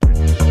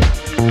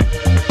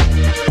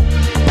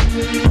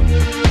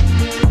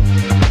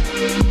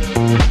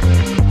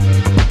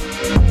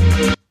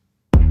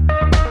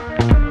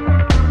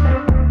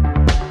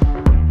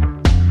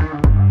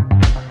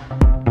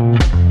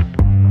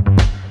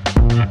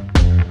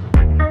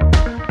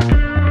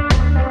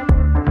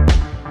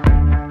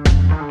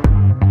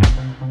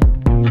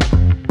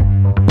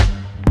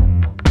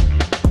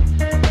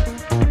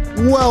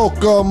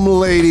Welcome,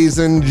 ladies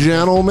and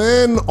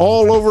gentlemen,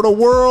 all over the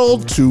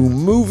world to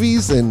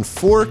Movies in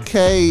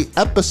 4K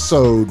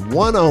episode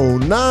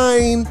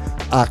 109,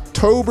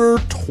 October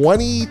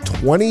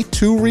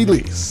 2022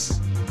 release.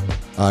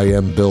 I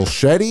am Bill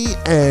Shetty,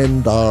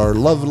 and our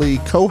lovely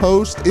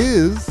co-host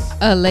is...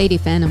 Lady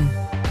Phantom.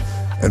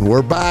 And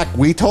we're back.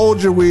 We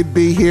told you we'd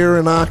be here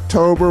in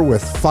October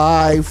with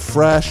 5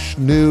 fresh,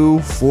 new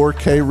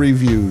 4K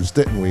reviews,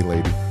 didn't we,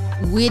 lady?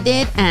 We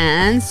did,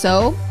 and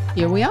so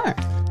here we are.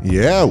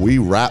 Yeah, we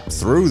wrapped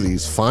through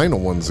these final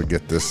ones to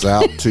get this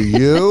out to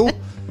you.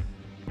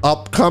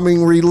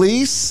 Upcoming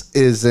release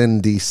is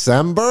in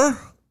December.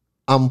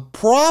 I'm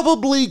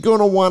probably going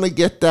to want to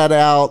get that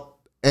out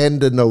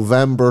end of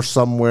November,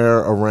 somewhere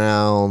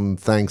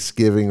around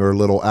Thanksgiving or a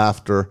little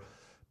after,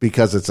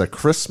 because it's a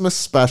Christmas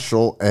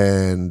special,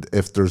 and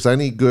if there's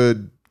any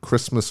good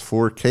Christmas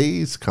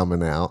 4Ks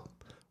coming out,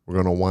 we're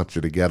going to want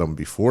you to get them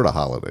before the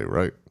holiday,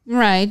 right?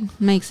 Right,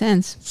 makes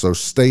sense. So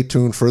stay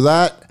tuned for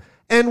that.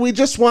 And we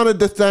just wanted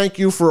to thank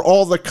you for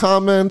all the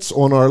comments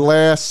on our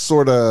last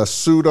sort of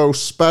pseudo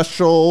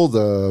special,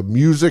 the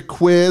music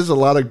quiz. A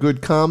lot of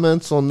good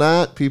comments on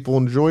that. People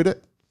enjoyed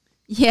it.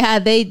 Yeah,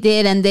 they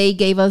did, and they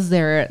gave us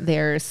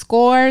their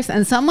scores,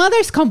 and some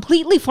others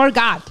completely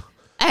forgot.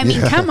 I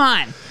mean, come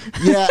on.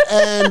 Yeah,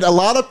 and a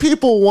lot of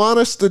people want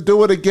us to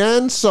do it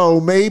again, so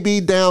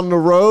maybe down the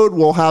road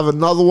we'll have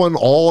another one,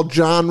 all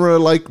genre,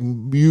 like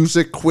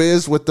music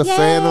quiz with the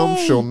Phantom.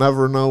 She'll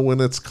never know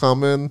when it's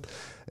coming.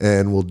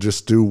 And we'll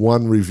just do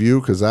one review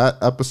because that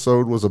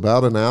episode was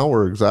about an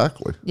hour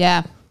exactly.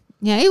 Yeah,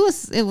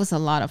 it was a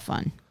lot of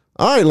fun.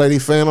 All right, Lady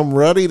Phantom,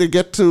 ready to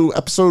get to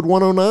episode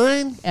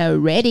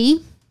 109?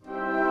 Ready.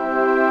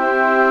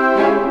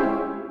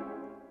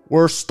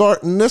 We're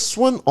starting this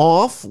one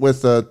off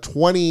with a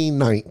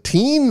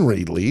 2019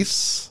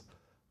 release,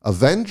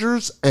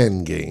 Avengers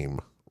Endgame.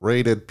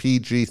 Rated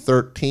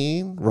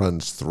PG-13,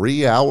 runs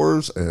 3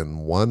 hours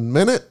and 1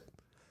 minute.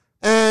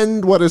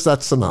 And what is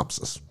that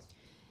synopsis?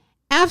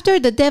 After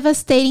the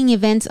devastating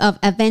events of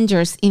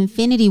Avengers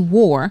Infinity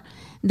War,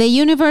 the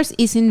universe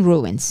is in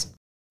ruins.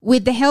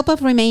 With the help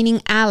of remaining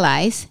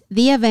allies,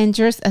 the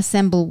Avengers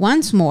assemble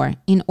once more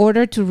in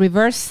order to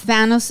reverse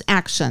Thanos'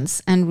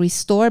 actions and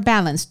restore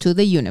balance to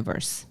the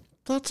universe.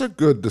 That's a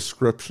good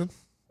description.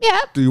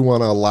 Yeah. Do you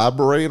want to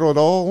elaborate at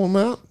all on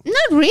that?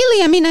 Not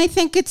really. I mean, I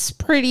think it's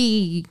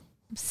pretty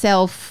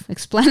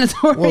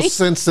self-explanatory. Well,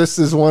 since this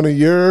is one of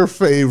your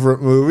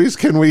favorite movies,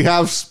 can we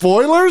have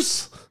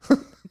spoilers?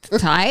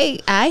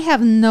 I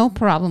have no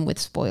problem with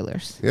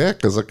spoilers. Yeah,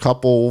 because a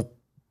couple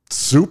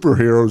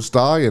superheroes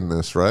die in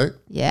this, right?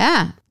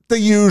 Yeah. The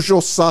usual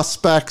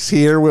suspects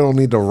here. We don't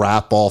need to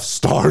rap off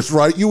stars,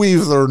 right? You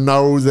either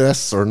know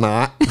this or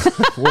not,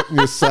 wouldn't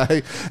you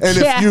say? And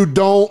if you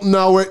don't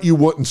know it, you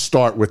wouldn't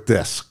start with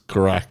this,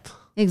 correct?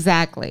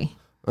 Exactly.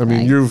 I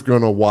mean, you're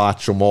going to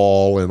watch them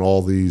all in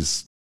all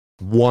these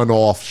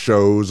one-off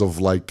shows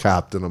of like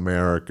Captain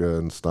America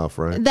and stuff,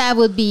 right? That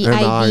would be and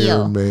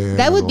ideal. Iron Man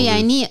that would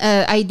be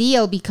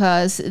ideal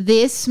because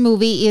this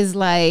movie is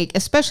like,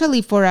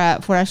 especially for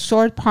a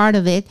short part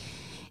of it,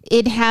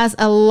 it has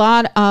a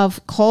lot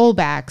of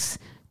callbacks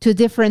to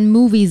different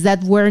movies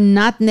that were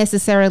not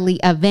necessarily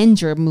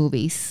Avenger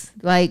movies.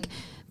 Like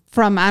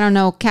from, I don't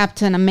know,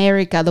 Captain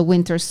America, the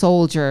Winter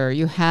Soldier.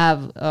 You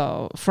have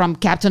from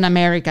Captain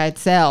America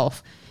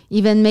itself.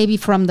 Even maybe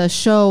from the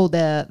show,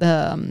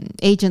 the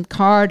Agent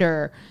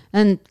Carter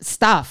and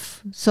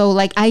stuff. So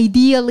like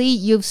ideally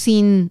you've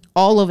seen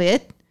all of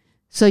it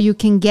so you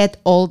can get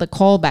all the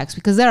callbacks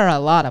because there are a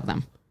lot of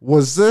them.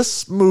 Was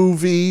this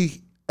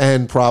movie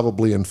and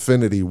probably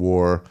Infinity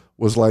War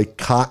was like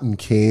cotton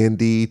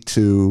candy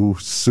to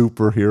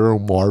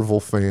superhero Marvel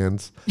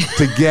fans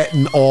to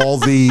getting all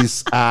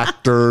these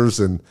actors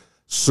and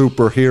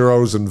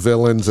superheroes and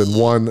villains in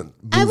one movie?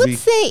 I would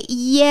say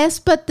yes,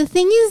 but the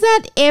thing is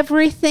that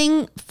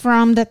everything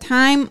from the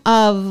time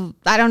of,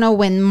 I don't know,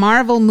 when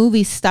Marvel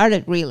movies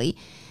started really,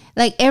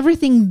 like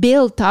everything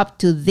built up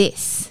to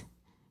this,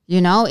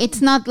 you know?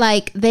 It's not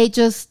like they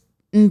just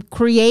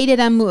created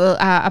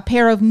a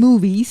pair of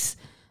movies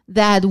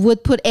that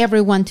would put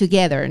everyone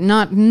together. It's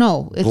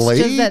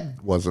Blade just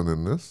that wasn't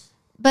in this.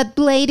 But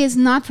Blade is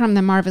not from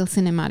the Marvel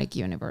Cinematic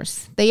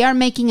Universe. They are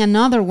making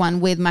another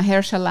one with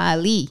Mahershala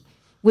Ali,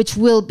 which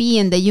will be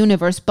in the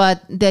universe,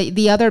 but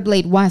the other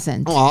Blade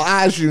wasn't. Well,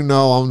 as you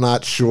know, I'm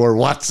not sure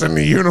what's in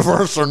the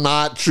universe or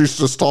not. She's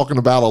just talking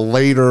about a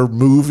later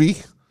movie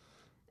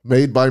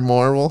made by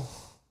Marvel.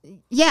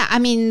 Yeah, I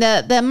mean,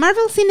 the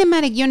Marvel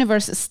Cinematic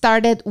Universe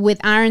started with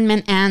Iron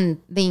Man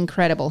and The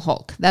Incredible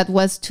Hulk. That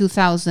was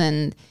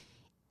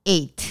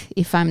 2008,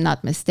 if I'm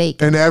not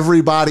mistaken. And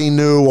everybody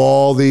knew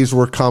all these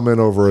were coming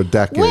over a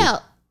decade.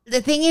 Well,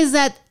 the thing is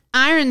that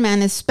Iron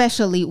Man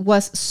especially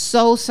was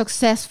so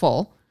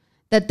successful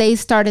that they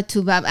started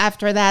to,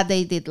 after that,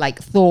 they did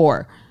like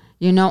Thor,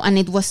 you know, and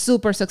it was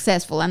super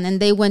successful. And then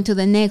they went to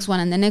the next one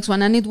and the next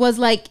one. And it was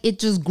like, it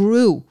just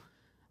grew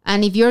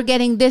And if you're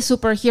getting this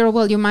superhero,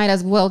 well, you might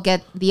as well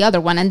get the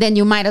other one. And then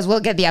you might as well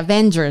get the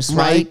Avengers,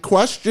 My right?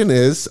 question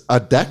is,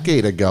 a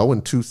decade ago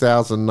in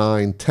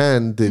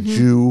 2009-10, did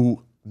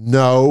you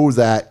know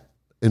that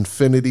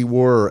Infinity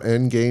War or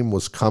Endgame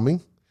was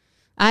coming?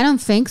 I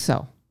don't think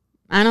so.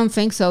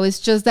 It's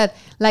just that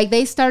like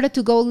they started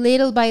to go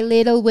little by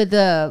little with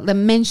the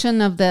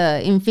mention of the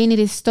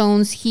Infinity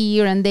Stones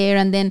here and there,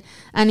 and then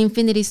an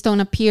Infinity Stone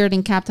appeared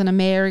in Captain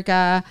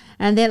America,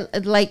 and then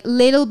like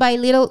little by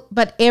little,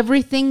 but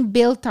everything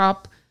built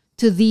up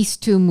to these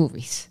two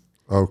movies.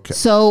 Okay.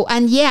 So,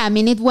 and yeah, I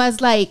mean, it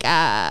was like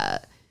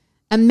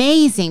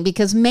amazing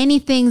because many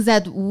things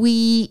that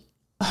we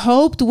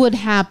hoped would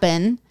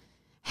happen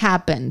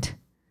happened.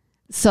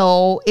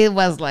 So it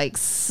was like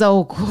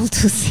so cool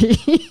to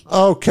see.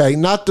 Okay,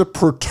 not to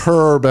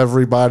perturb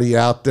everybody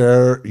out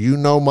there. You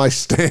know my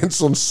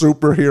stance on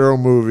superhero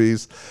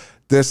movies.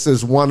 This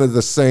is one of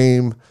the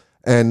same.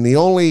 And the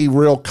only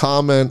real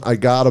comment I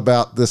got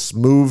about this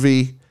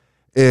movie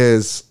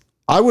is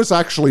I was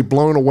actually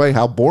blown away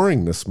how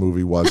boring this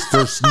movie was.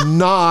 There's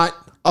not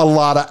a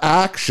lot of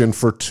action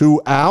for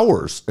 2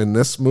 hours in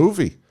this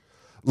movie.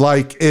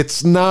 Like,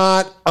 it's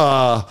not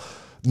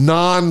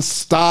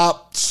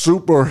non-stop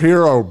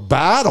superhero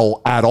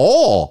battle at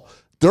all.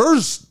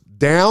 There's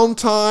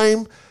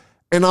downtime,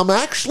 and I'm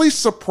actually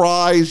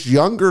surprised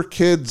younger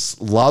kids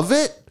love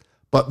it,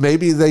 but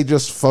maybe they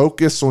just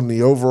focus on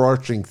the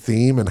overarching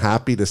theme and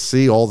happy to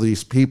see all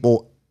these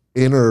people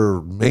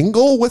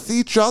intermingle with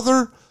each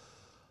other.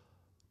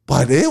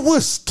 But it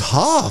was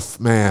tough,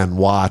 man,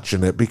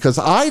 watching it, because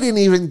I didn't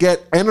even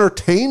get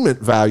entertainment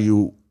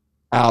value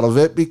out of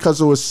it because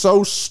it was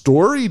so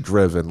story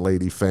driven,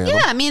 Lady Phantom.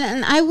 Yeah, I mean,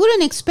 and I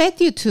wouldn't expect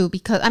you to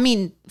because, I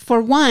mean,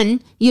 for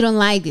one, you don't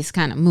like this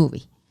kind of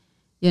movie,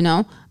 you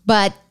know?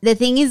 But the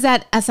thing is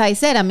that, as I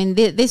said, I mean,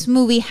 this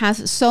movie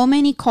has so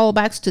many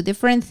callbacks to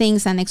different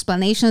things and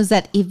explanations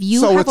that if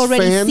you have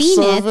already seen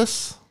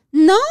service?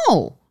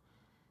 No,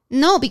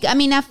 because I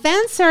mean, a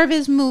fan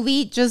service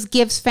movie just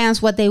gives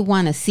fans what they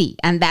want to see,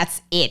 and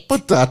that's it.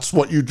 But that's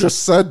what you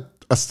just said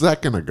a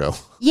second ago.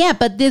 Yeah,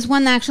 but this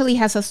one actually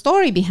has a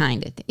story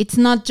behind it. It's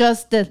not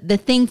just the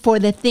thing for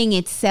the thing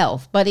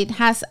itself, but it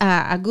has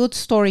a good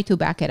story to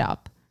back it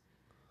up.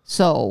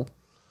 So,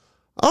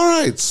 all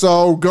right,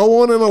 so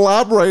go on and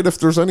elaborate if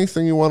there's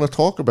anything you want to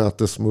talk about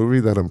this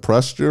movie that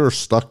impressed you or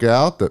stuck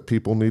out that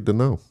people need to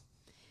know.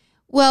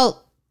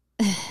 Well,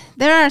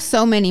 there are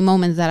so many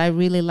moments that I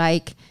really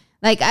like.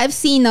 Like, I've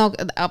seen,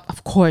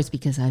 of course,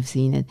 because I've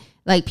seen it,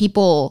 like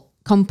people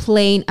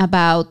complain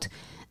about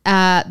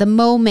the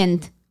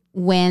moment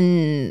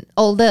when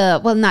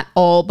not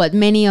all, but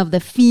many of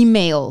the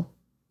female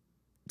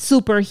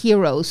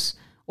superheroes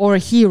or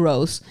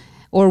heroes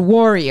or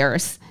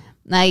warriors,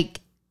 like,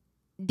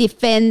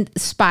 defend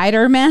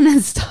Spider-Man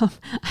and stuff.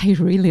 I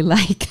really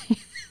like it.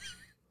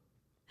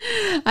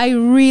 I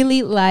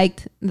really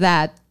liked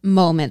that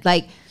moment.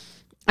 Like,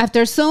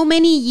 after so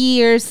many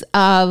years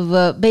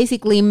of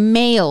basically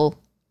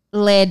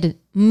male-led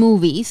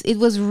movies, it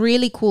was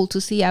really cool to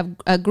see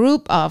a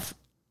group of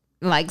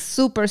like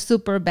super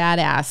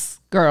badass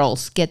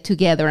girls get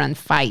together and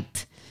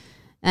fight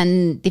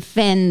and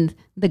defend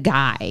the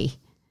guy.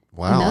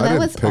 Wow, you know, I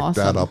didn't pick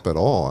awesome. that up at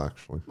all,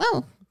 actually.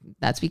 Well,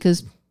 that's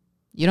because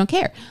you don't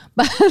care.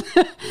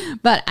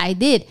 But I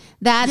did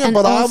that. Yeah, and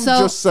but also,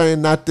 I'm just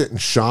saying that didn't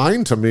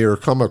shine to me or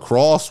come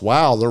across.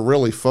 Wow, they're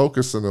really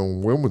focusing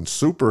on women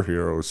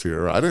superheroes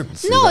here. I didn't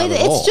see that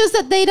at all. It's just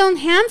that they don't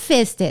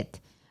ham-fist it.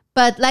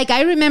 But like,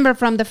 I remember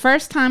from the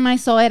first time I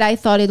saw it, I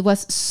thought it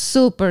was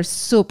super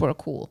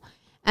cool.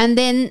 And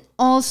then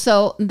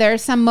also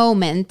there's a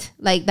moment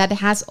like that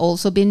has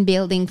also been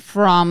building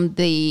from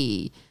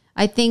the,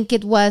 I think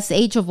it was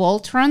Age of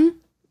Ultron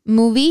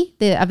movie,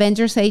 the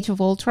Avengers Age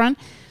of Ultron,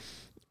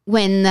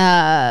 when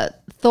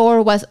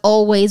Thor was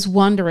always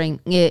wondering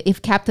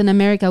if Captain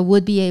America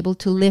would be able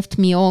to lift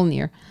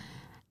Mjolnir.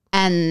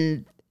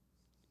 And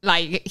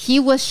like, he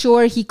was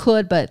sure he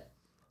could, but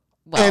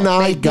well, and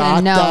I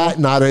got that,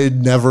 and I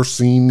had never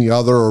seen the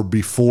other or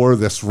before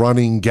this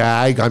running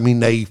gag. I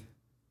mean, they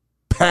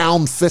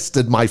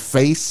pound-fisted my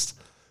face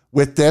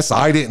with this.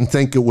 I didn't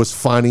think it was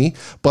funny,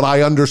 but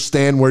I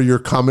understand where you're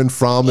coming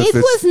from. If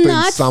it's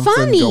been something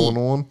funny. Going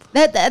on,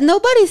 that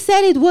nobody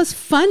said it was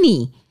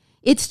funny.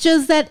 It's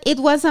just that it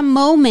was a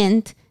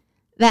moment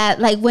that,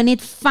 like, when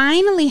it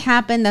finally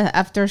happened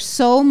after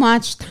so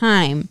much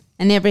time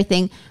and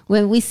everything,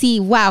 when we see,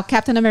 wow,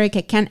 Captain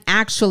America can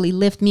actually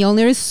lift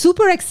Mjolnir, is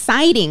super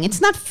exciting.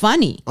 It's not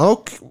funny.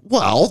 Okay,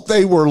 well,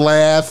 they were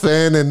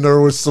laughing, and there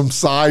was some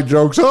side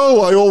jokes.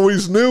 Oh, I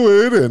always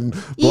knew it, and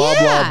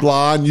blah,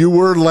 blah, and you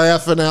were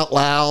laughing out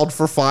loud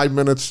for 5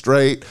 minutes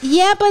straight.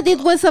 Yeah, but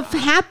it was of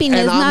happiness,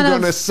 and not I'm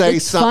going to say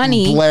something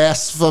funny.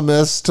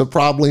 Blasphemous to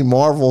probably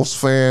Marvel's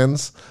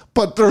fans,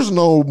 but there's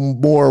no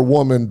more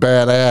woman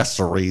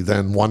badassery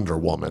than Wonder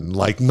Woman.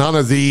 Like, none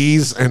of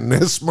these in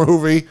this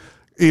movie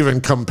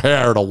even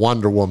compare to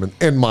Wonder Woman,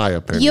 in my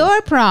opinion.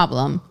 Your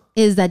problem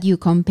is that you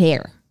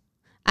compare.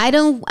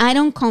 I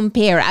don't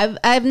compare.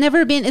 I've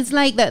never been. It's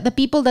like the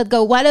people that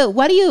go,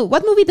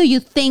 what movie do you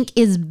think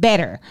is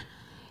better?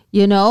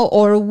 You know,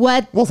 or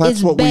what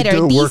is what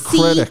better, we do. We're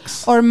DC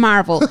critics. or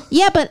Marvel?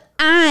 Yeah, but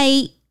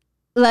I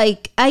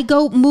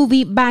go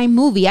movie by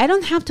movie. I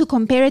don't have to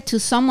compare it to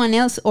someone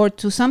else or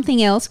to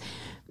something else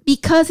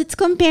because it's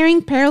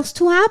comparing pearls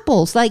to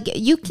apples. Like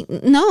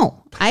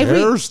no,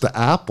 pears to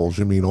apples.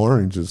 You mean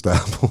oranges to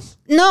apples?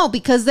 No,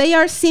 because they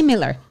are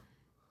similar,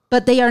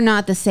 but they are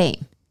not the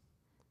same.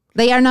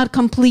 They are not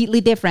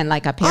completely different,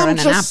 like a pear and an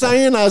apple. I'm just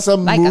saying, as a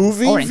like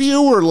movie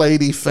viewer,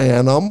 Lady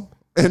Phantom,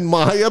 in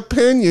my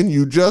opinion,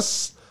 you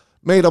just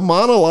made a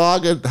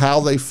monologue at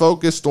how they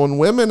focused on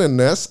women in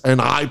this,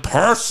 and I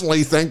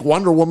personally think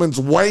Wonder Woman's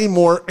way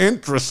more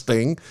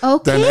interesting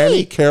than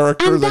any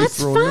character they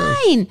threw in.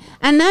 That's fine.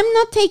 And I'm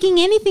not taking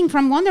anything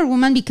from Wonder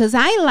Woman because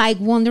I like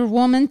Wonder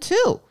Woman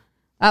too.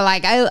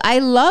 I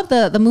love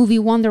the movie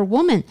Wonder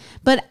Woman,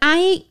 but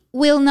I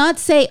will not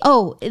say,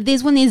 oh,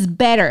 this one is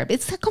better.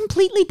 It's a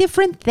completely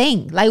different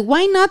thing. Like,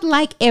 why not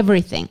like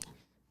everything?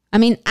 I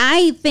mean,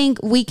 I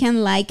think we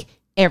can like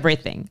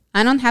everything.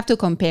 I don't have to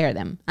compare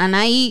them. And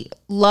I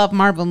love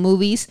Marvel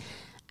movies.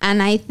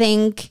 And I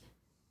think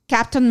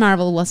Captain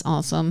Marvel was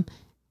awesome.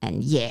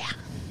 And yeah.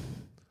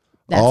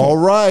 All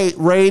right,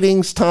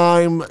 ratings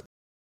time.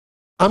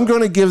 I'm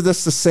going to give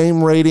this the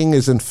same rating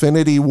as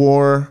Infinity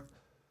War.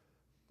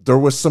 There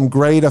was some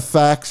great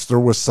effects. There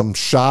was some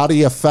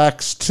shoddy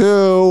effects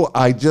too.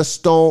 I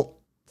just don't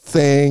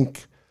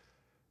think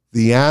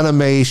the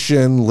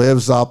animation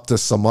lives up to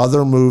some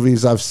other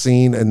movies I've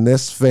seen in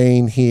this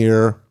vein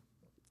here.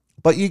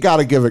 But you got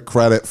to give it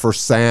credit for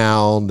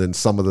sound and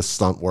some of the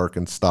stunt work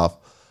and stuff.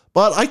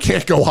 But I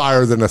can't go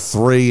higher than a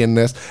 3 in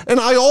this. And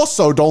I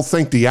also don't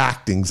think the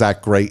acting's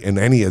that great in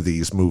any of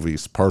these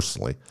movies,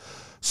 personally.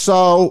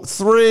 So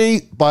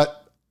 3,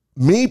 but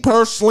me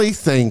personally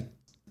think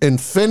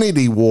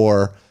Infinity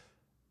War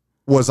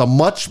was a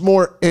much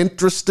more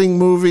interesting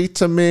movie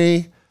to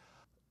me.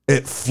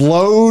 It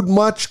flowed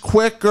much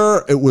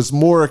quicker. It was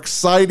more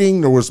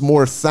exciting. There was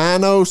more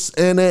Thanos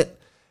in it.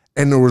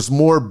 And there was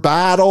more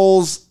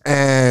battles.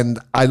 And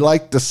I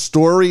liked the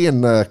story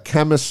and the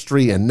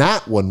chemistry in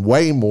that one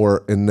way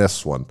more in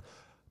this one.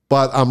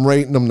 But I'm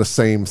rating them the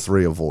same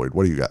 3 of Void.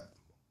 What do you got?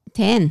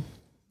 10.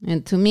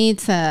 And to me,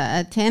 it's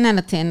a 10 out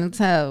of 10. It's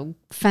a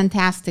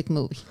fantastic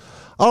movie.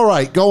 All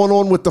right, going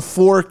on with the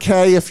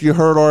 4K. If you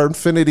heard our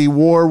Infinity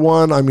War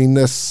one, I mean,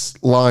 this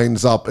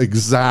lines up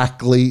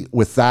exactly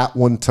with that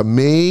one to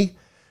me.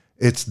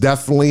 It's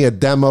definitely a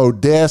demo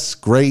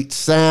disc, great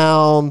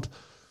sound,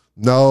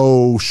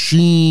 no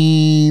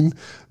sheen,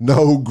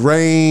 no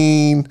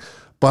grain.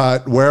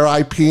 But where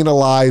I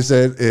penalize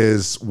it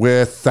is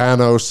with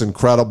Thanos,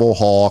 Incredible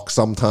Hulk.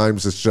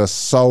 Sometimes it's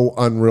just so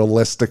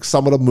unrealistic.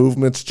 Some of the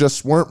movements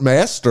just weren't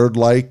mastered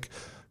like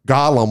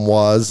Gollum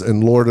was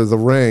in Lord of the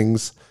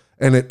Rings.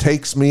 And it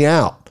takes me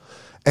out.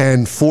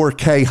 And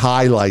 4K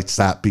highlights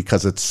that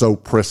because it's so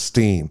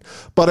pristine.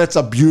 But it's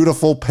a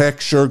beautiful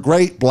picture,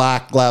 great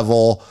black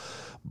level,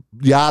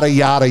 yada,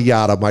 yada,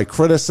 yada. My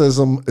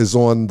criticism is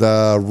on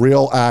the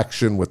real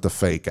action with the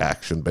fake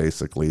action,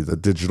 basically. The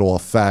digital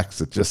effects,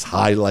 it just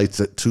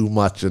highlights it too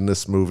much in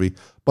this movie.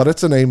 But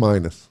it's an A-.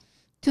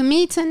 To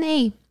me, it's an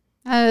A.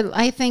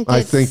 I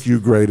think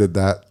you graded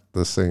that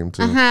the same,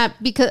 too.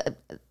 Because,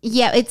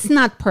 yeah, it's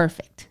not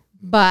perfect.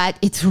 But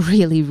it's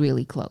really,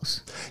 really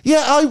close.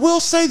 Yeah, I will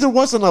say there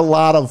wasn't a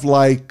lot of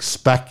like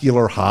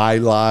specular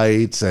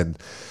highlights and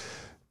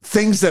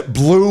things that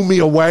blew me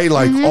away.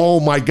 Like, oh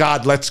my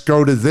God, let's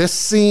go to this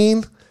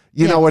scene.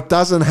 You know, it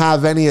doesn't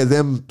have any of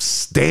them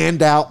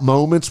standout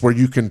moments where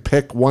you can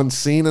pick one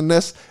scene in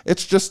this.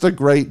 It's just a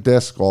great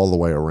disc all the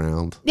way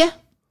around. Yeah,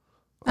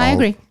 I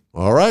agree.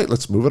 All right,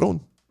 let's move it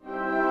on.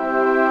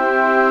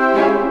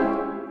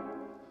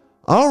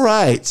 All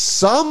right,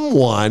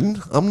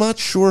 someone, I'm not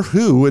sure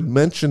who, had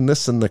mentioned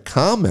this in the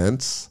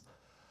comments.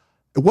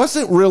 It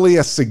wasn't really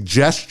a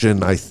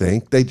suggestion, I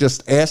think. They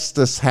just asked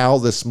us how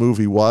this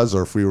movie was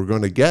or if we were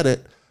going to get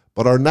it.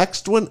 But our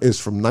next one is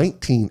from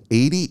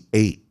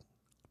 1988,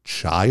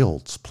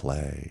 Child's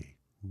Play.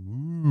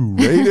 Ooh,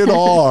 rated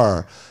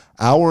R,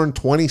 hour and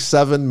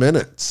 27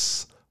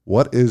 minutes.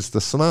 What is the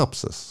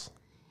synopsis?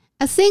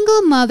 A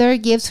single mother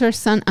gives her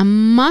son a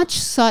much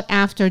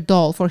sought-after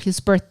doll for his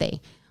birthday,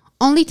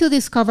 only to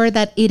discover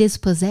that it is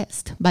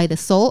possessed by the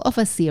soul of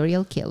a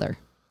serial killer.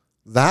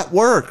 That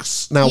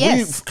works. Now,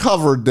 we've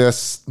covered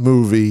this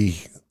movie.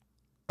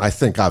 I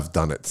think I've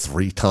done it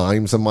 3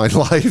 times in my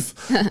life.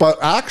 But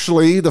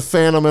actually, the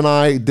Phantom and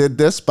I did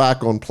this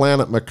back on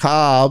Planet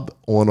Macabre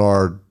on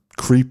our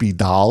Creepy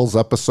Dolls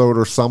episode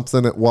or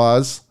something it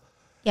was.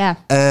 Yeah.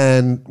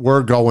 And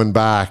we're going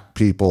back,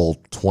 people,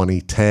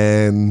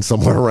 2010,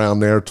 somewhere around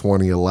there,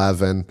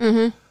 2011.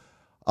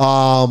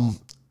 Mm-hmm.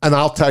 And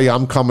I'll tell you,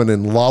 I'm coming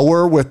in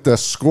lower with the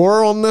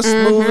score on this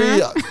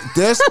movie.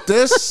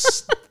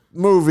 This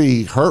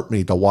movie hurt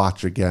me to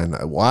watch again.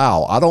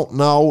 Wow. I don't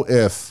know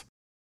if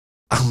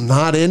I'm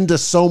not into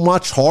so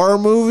much horror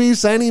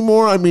movies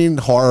anymore. I mean,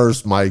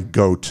 horror's my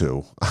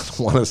go-to. I don't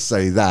want to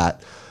say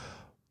that.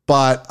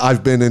 But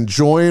I've been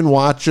enjoying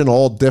watching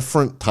all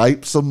different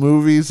types of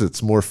movies.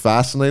 It's more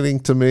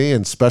fascinating to me,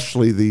 and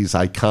especially these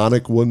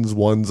iconic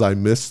ones I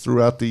missed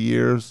throughout the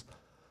years.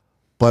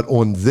 But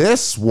on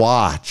this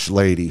watch,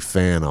 Lady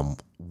Phantom,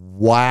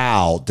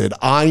 wow, did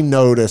I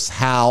notice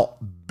how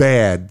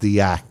bad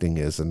the acting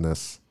is in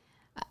this.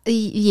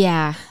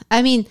 Yeah.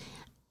 I mean,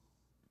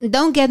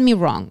 don't get me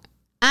wrong.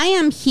 I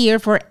am here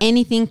for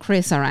anything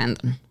Chris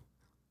Sarandon.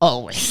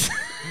 Always.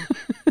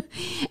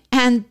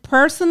 And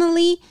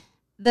personally,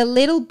 the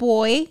little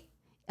boy,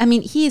 I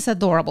mean, he is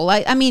adorable.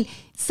 I mean,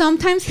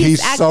 sometimes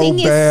his acting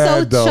is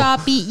so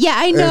choppy. Yeah,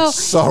 I know.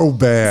 It's so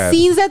bad.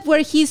 Scenes that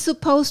where he's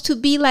supposed to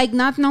be like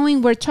not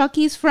knowing where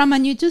Chucky is from,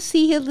 and you just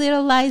see his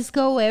little eyes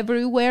go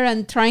everywhere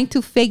and trying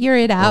to figure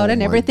it out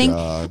and everything.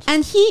 God.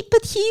 And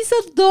he's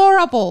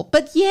adorable.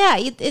 But yeah,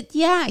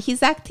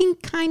 his acting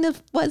kind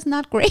of was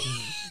not great.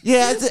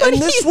 Yeah, and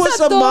this was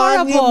adorable.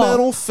 A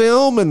monumental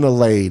film in the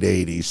late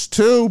 80s,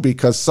 too,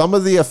 because some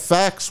of the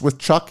effects with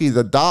Chucky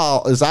the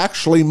doll is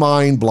actually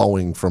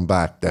mind-blowing from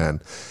back then.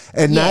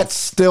 And that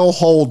still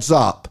holds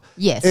up.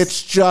 Yes.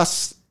 It's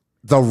just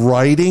the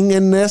writing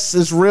in this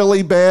is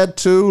really bad,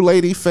 too,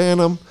 Lady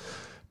Phantom.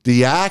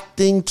 The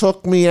acting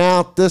took me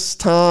out this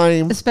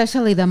time.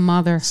 Especially the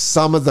mother.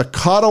 Some of the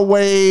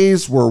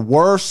cutaways were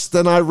worse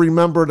than I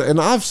remembered. And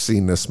I've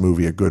seen this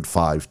movie a good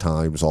 5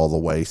 times all the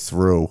way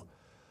through.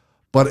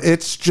 But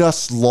it's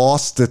just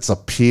lost its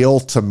appeal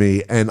to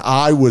me, and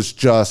I was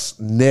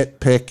just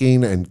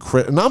nitpicking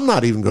and I'm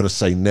not even going to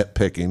say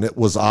nitpicking. It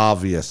was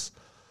obvious.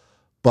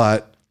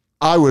 But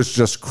I was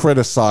just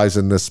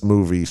criticizing this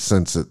movie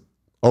since it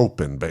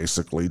opened,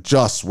 basically,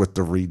 just with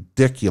the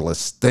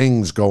ridiculous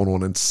things going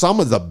on and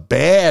some of the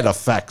bad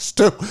effects,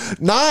 too.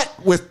 Not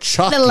with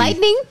Chucky. The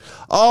lightning?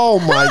 Oh,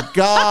 my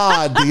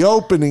God. The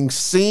opening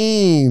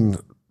scene.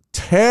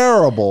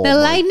 Terrible. The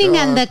lightning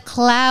and the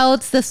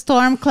clouds, the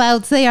storm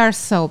clouds, they are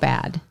so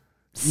bad.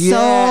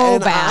 Yeah,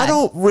 and bad. I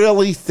don't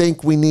really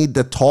think we need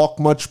to talk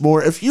much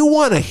more. If you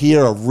want to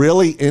hear a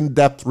really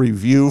in-depth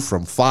review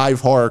from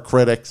 5 horror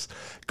critics,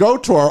 go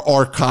to our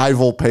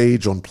archival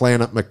page on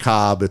Planet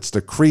Macabre. It's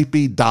the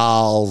Creepy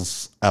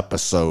Dolls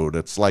episode.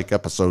 It's like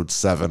episode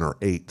 7 or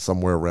 8,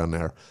 somewhere around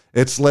there.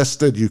 It's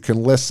listed. You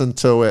can listen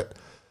to it.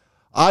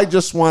 I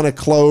just want to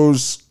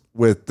close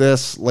with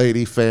this,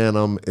 Lady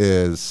Phantom,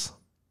 is...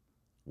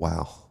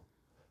 wow.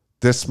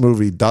 This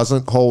movie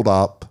doesn't hold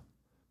up.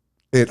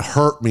 It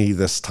hurt me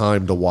this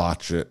time to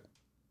watch it.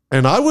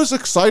 And I was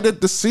excited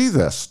to see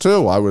this,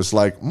 too. I was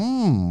like,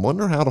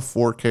 wonder how the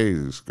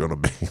 4K is going to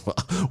be.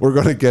 We're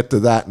going to get to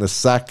that in a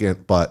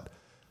second, but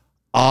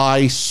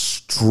I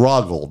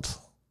struggled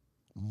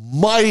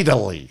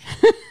mightily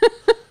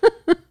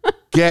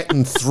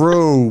getting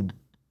through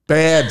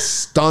bad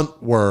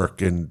stunt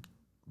work and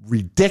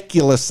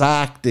ridiculous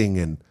acting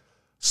and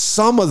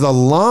some of the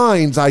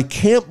lines, I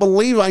can't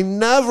believe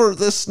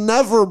this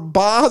never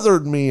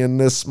bothered me in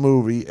this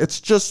movie.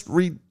 It's just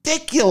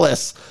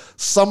ridiculous.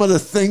 Some of the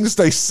things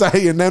they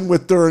say, and then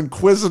with their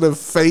inquisitive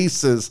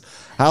faces,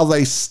 how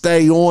they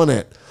stay on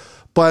it.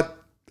 But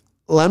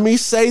let me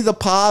say the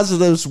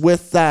positives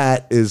with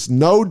that is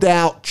no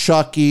doubt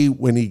Chucky,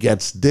 when he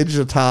gets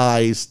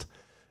digitized,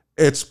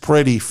 it's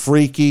pretty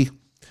freaky.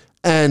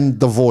 And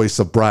the voice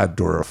of Brad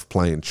Dourif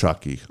playing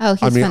Chucky. Oh,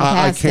 he's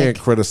fantastic. I can't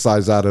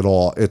criticize that at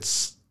all.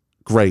 It's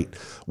great.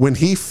 When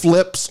he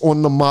flips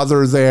on the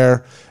mother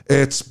there,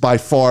 it's by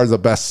far the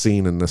best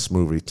scene in this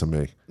movie to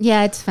me.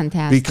 Yeah, it's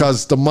fantastic.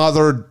 Because the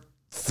mother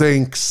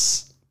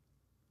thinks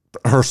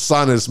her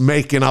son is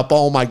making up,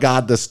 oh my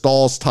God, this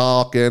doll's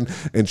talking,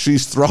 and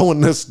she's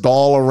throwing this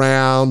doll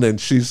around, and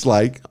she's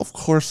like, of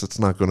course it's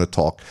not going to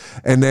talk.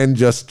 And then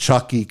just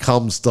Chucky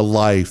comes to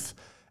life.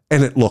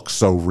 And it looks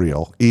so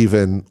real,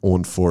 even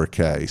on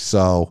 4K.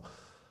 So,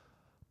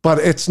 but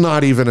it's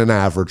not even an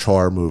average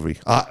horror movie.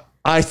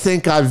 I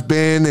think I've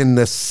been in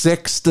the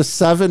 6 to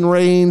 7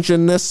 range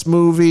in this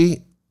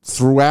movie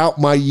throughout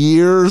my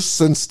years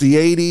since the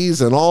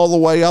 80s and all the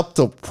way up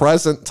to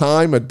present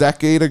time, a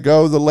decade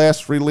ago, the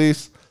last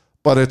release.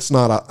 But it's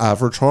not an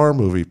average horror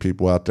movie,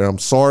 people out there. I'm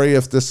sorry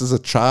if this is a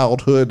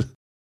childhood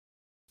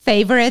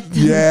favorite.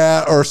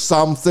 Yeah, or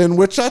something,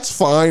 which that's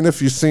fine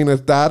if you've seen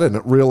it and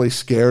it really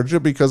scared you,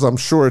 because I'm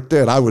sure it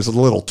did. I was a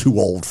little too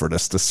old for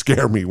this to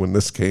scare me when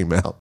this came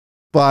out.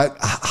 But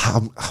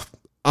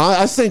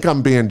I think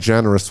I'm being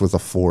generous with a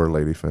 4,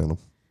 Lady Phantom.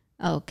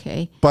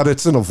 Okay. But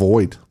it's in a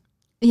void.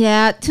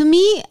 Yeah, to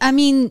me, I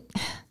mean,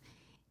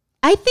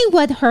 I think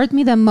what hurt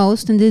me the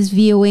most in this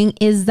viewing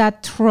is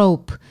that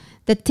trope,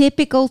 the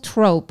typical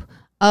trope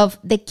of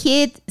the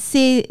kid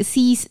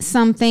sees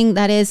something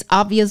that is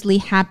obviously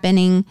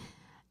happening,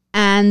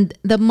 and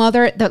the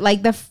mother,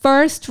 the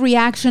first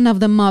reaction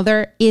of the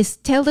mother is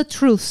tell the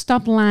truth,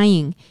 stop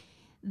lying.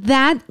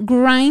 That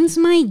grinds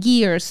my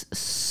gears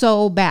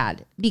so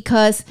bad,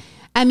 because,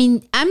 I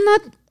mean, I'm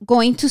not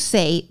going to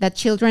say that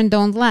children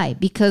don't lie,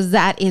 because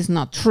that is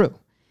not true.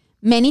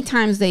 Many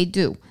times they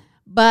do.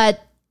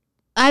 But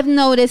I've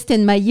noticed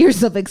in my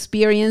years of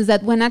experience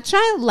that when a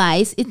child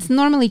lies, it's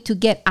normally to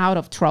get out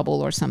of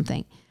trouble or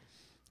something.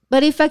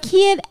 But if a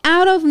kid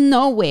out of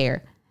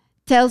nowhere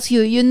tells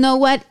you, you know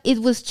what,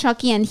 it was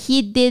Chucky and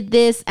he did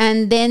this,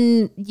 and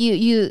then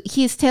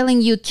he's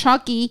telling you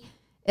Chucky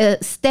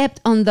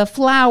stepped on the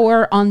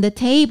flower on the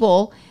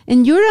table,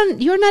 and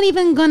you're not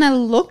even gonna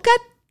look at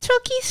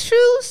Chucky's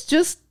shoes,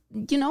 just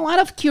out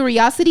of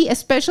curiosity,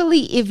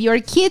 especially if your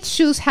kid's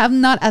shoes have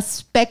not a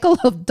speckle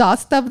of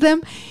dust of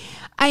them.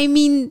 I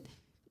mean,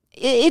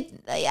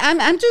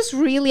 I'm just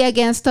really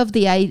against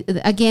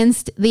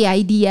the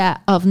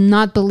idea of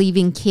not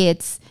believing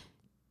kids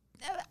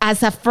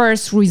as a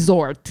first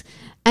resort.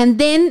 And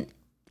then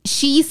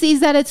she sees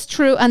that it's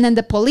true, and then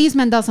the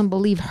policeman doesn't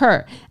believe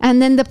her.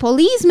 And then the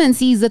policeman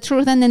sees the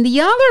truth, and then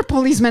the other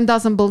policeman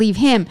doesn't believe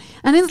him.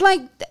 And it's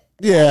like,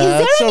 yeah,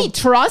 is there any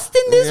trust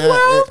in this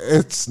world?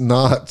 It's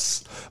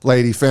nuts,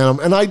 Lady Phantom.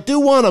 And I do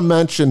want to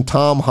mention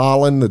Tom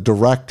Holland, the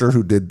director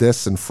who did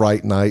this in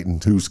Fright Night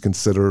and who's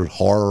considered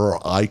horror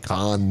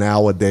icon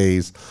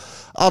nowadays.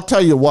 I'll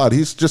tell you what,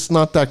 he's just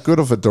not that good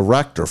of a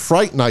director.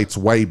 Fright Night's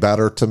way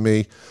better to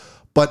me.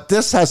 But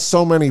this has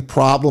so many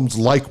problems,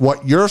 like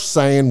what you're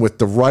saying with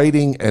the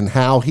writing and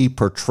how he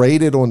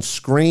portrayed it on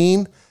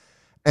screen.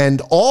 And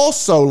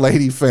also,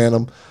 Lady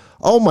Phantom,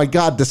 oh my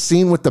God, the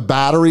scene with the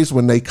batteries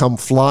when they come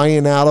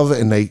flying out of it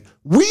and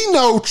we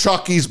know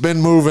Chucky's been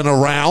moving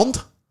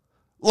around.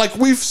 Like,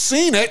 we've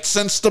seen it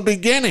since the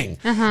beginning.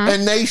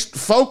 And they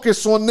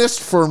focus on this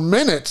for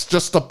minutes,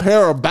 just a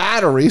pair of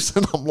batteries.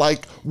 And I'm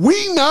like,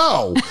 we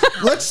know.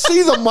 Let's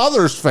see the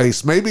mother's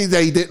face. Maybe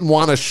they didn't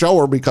want to show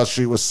her because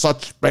she was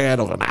such bad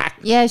of an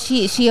actor. Yeah,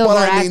 she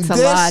overacts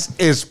a lot. This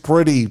is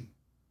pretty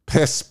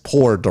piss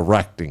poor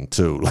directing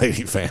too,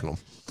 Lady Phantom.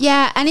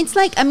 Yeah, and it's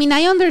like, I mean,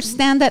 I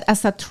understand that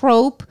as a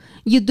trope,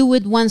 you do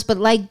it once, but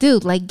like,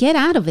 dude, like, get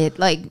out of it.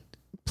 Like,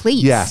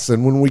 please. Yes,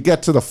 and when we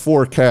get to the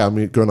 4K,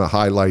 I'm going to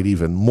highlight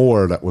even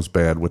more that was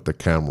bad with the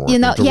camera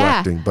and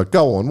directing. Yeah. But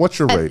go on, what's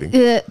your rating?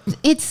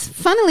 It's,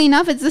 funnily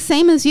enough, it's the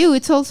same as you.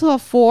 It's also a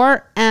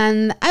 4,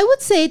 and I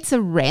would say it's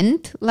a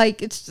rent.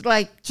 Like, it's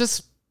like,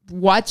 just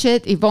watch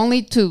it,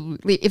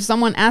 if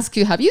someone asks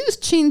you, have you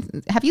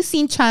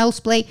seen Child's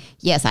Play?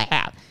 Yes, I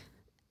have.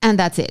 And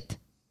that's it.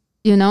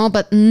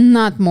 But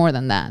not more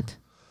than that.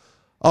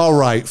 All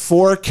right,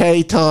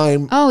 4K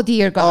time. Oh,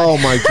 dear God. Oh,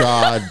 my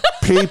God.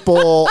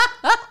 People,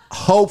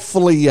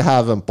 hopefully you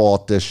haven't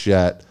bought this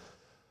yet,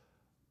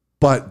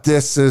 but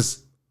this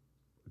is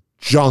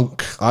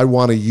junk. I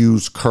want to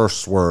use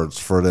curse words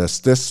for this.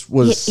 This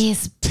was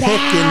ticking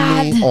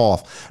me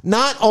off.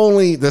 Not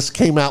only this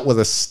came out with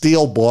a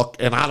steel book,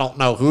 and I don't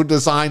know who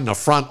designed the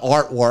front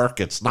artwork.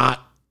 It's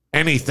not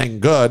anything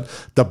good.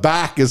 The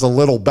back is a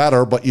little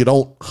better, but you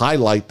don't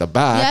highlight the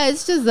back. Yeah,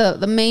 it's just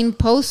the main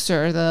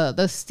poster,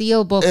 the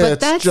steel book. But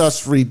that's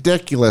just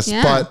ridiculous.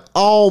 Yeah. But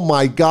oh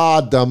my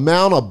God, the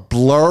amount of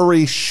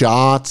blurry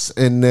shots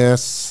in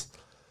this.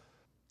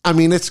 I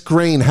mean, it's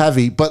grain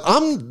heavy, but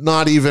I'm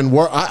not even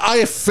worried.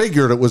 I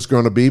figured it was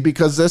going to be,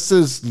 because this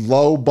is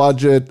low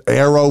budget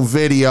Arrow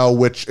Video,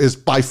 which is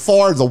by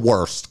far the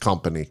worst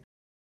company.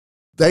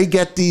 They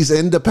get these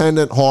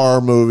independent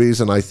horror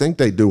movies, and I think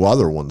they do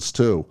other ones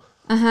too.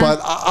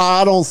 But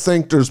I don't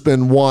think there's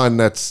been one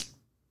that's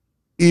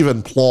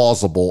even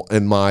plausible,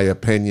 in my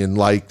opinion.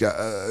 Like,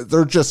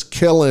 they're just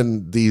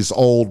killing these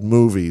old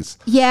movies.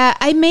 Yeah,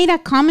 I made a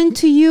comment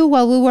to you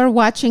while we were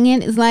watching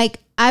it. It's like,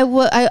 I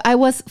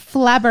was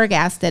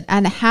flabbergasted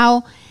at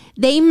how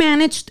they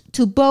managed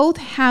to both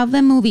have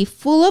the movie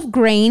full of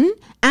grain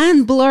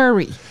and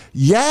blurry.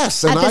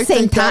 Yes, and I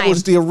think that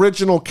was the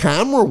original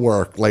camera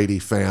work, Lady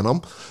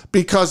Phantom,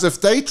 because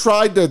if they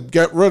tried to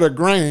get rid of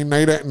grain,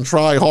 they didn't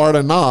try hard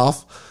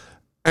enough.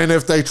 And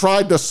if they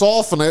tried to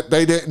soften it,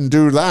 they didn't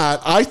do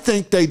that. I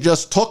think they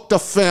just took the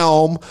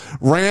film,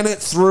 ran it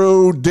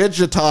through,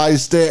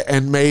 digitized it,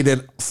 and made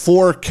it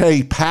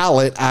 4K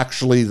palette,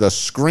 actually the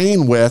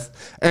screen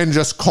width, and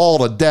just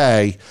called a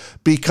day.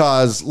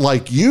 Because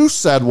like you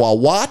said while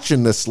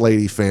watching this,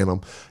 Lady Phantom,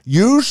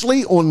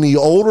 usually on the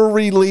older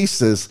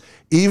releases,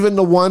 even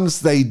the ones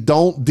they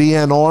don't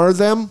DNR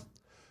them,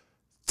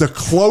 the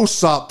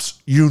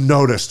close-ups you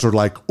noticed are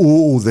like,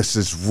 ooh, this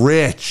is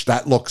rich.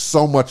 That looks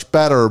so much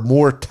better.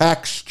 More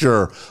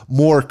texture,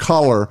 more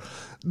color.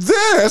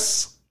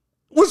 This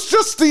was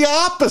just the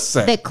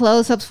opposite. The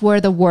close-ups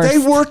were the worst. They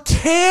were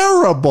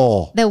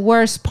terrible. The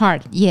worst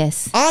part,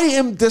 yes. I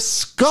am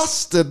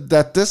disgusted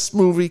that this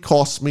movie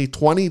cost me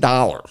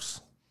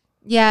 $20.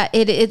 Yeah,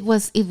 it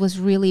was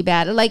really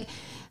bad. Like,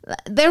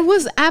 there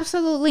was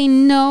absolutely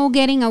no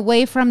getting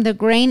away from the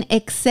grain,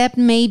 except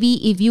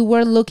maybe if you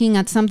were looking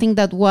at something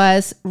that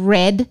was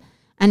red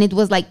and it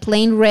was like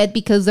plain red,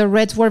 because the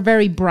reds were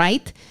very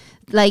bright.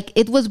 Like,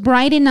 it was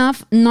bright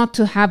enough not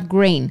to have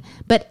grain.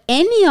 But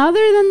any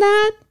other than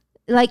that,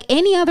 like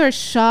any other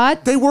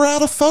shot, they were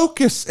out of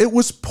focus. It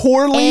was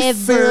poorly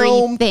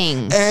filmed,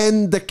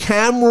 and the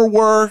camera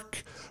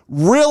work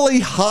really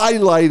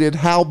highlighted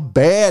how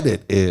bad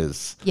it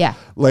is. Yeah.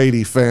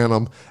 Lady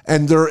Phantom.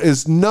 And there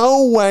is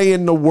no way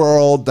in the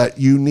world that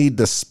you need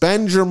to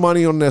spend your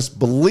money on this.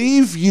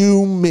 Believe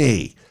you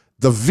me,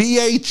 The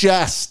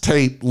VHS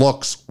tape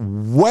looks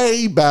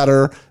way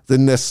better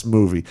than this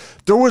movie.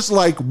 There was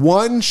like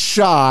one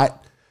shot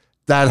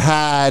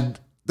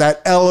that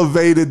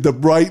elevated the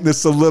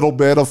brightness a little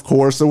bit. Of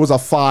course, there was a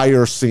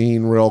fire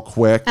scene real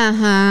quick.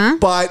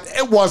 But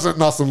it wasn't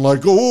nothing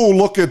like, oh,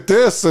 look at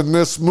this in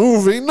this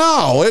movie.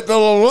 No.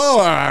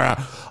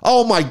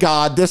 Oh, my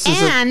God. This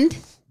is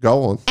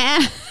Go on.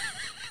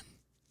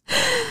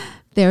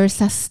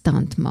 There's a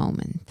stunt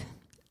moment.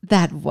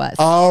 That was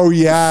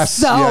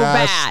so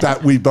bad.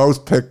 That we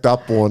both picked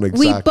up on.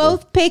 Exactly. We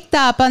both picked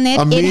up on it.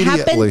 It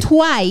happened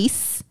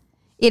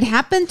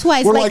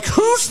twice. We're like,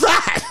 who's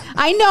that?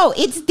 I know.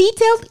 It's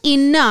detailed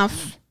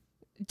enough,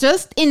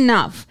 just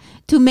enough,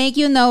 to make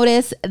you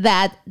notice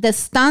that the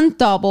stunt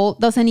double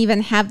doesn't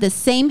even have the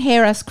same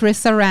hair as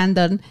Chris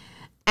Sarandon.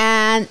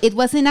 And it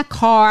was in a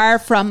car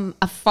from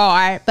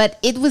afar, but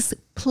it was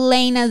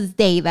plain as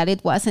day that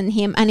it wasn't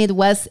him. And it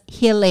was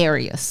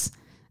hilarious.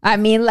 I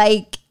mean,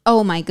 like,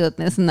 oh my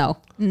goodness, no.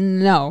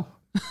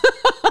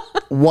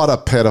 What a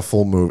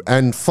pitiful movie.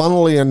 And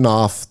funnily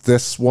enough,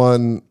 this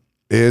one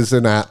is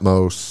in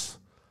Atmos.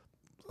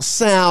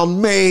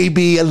 Sound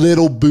maybe a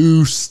little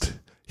boost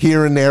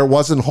here and there.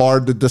 Wasn't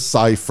hard to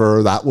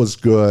decipher. That was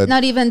good.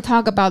 Not even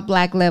talk about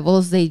black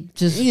levels. They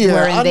just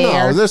weren't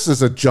there. No, this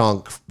is a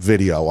junk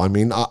video. I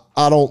mean,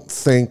 I don't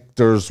think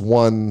there's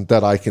one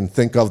that I can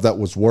think of that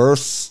was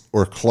worse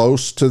or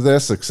close to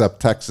this, except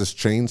Texas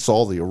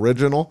Chainsaw, the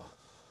original.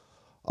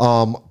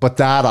 But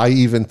that I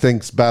even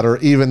think's better,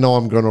 even though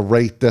I'm going to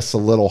rate this a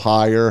little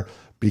higher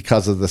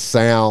because of the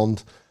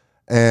sound.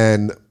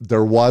 And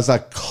there was a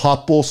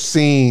couple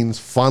scenes,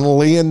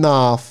 funnily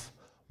enough,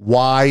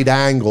 wide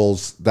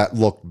angles that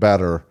looked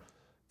better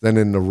than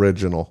in the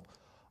original.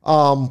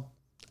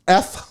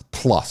 F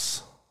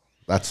plus.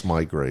 That's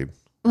my grade.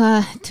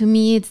 To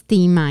me, it's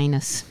D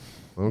minus.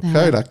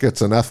 Okay, that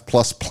gets an F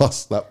plus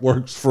plus. That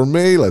works for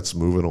me. Let's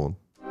move it on.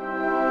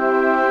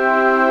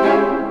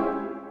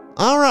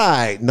 All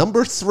right,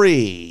 number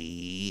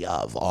 3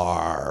 of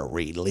our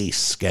release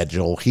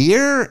schedule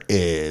here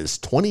is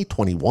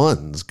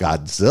 2021's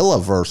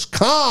Godzilla vs.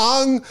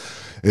 Kong.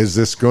 Is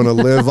this going to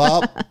live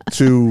up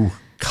to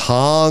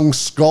Kong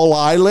Skull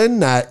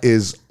Island that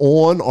is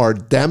on our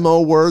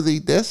demo-worthy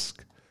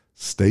disc?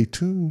 Stay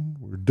tuned.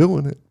 We're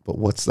doing it. But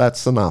what's that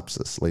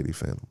synopsis, Lady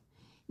Phantom?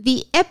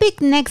 The epic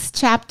next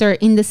chapter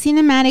in the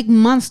cinematic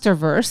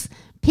Monsterverse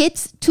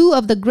pits two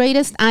of the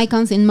greatest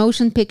icons in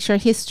motion picture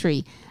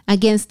history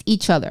against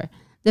each other.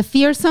 The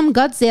fearsome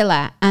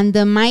Godzilla and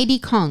the mighty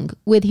Kong,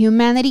 with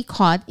humanity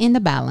caught in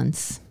the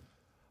balance.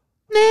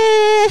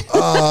 I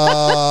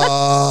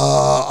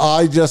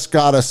just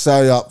gotta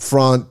say up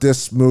front,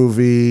 this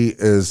movie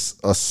is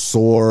a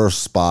sore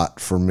spot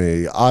for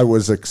me. I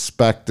was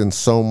expecting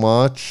so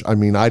much. I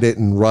mean, I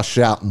didn't rush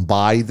out and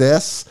buy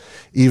this,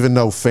 even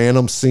though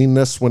Phantom seen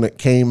this when it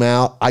came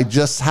out. I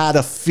just had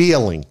a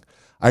feeling.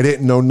 I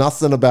didn't know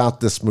nothing about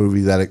this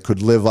movie that it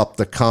could live up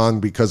to Kong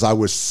because I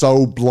was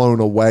so blown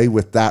away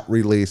with that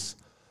release.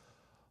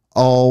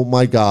 Oh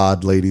my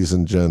God, ladies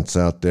and gents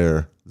out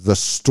there. The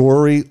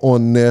story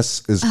on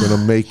this is going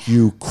to make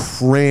you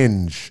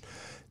cringe.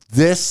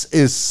 This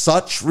is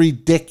such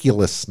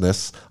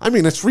ridiculousness. I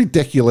mean, it's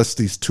ridiculous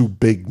these two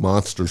big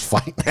monsters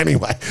fighting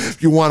anyway,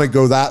 if you want to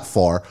go that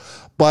far.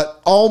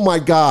 But, oh my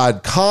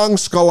God, Kong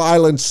Skull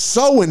Island,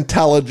 so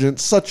intelligent,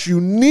 such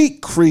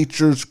unique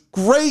creatures,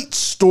 great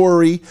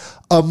story,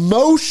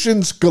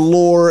 emotions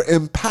galore,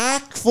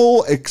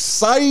 impactful,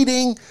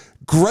 exciting,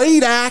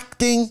 great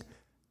acting.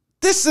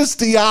 This is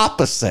the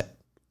opposite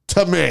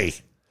to me.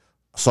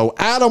 So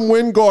Adam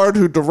Wingard,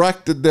 who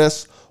directed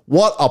this,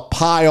 what a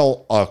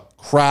pile of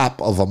crap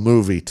of a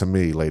movie to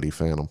me, Lady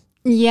Phantom.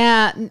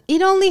 Yeah,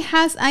 it only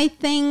has, I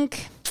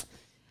think,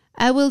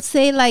 I will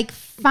say like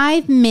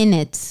 5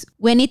 minutes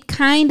when it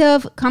kind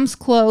of comes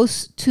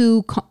close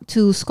to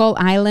Skull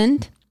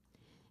Island,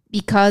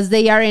 because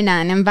they are in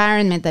an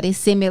environment that is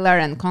similar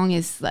and Kong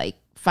is like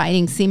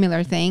fighting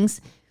similar things.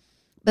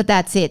 But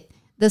that's it.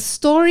 The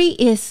story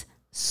is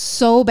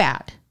so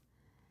bad.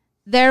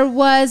 There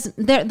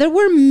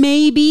were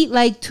maybe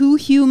like 2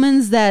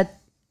 humans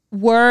that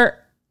were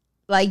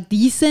like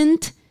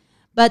decent,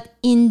 but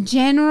in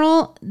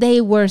general, they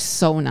were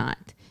so not.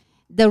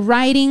 The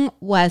writing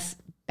was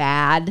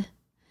bad.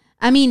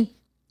 I mean,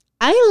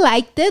 I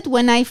liked it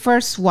when I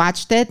first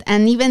watched it,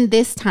 and even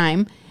this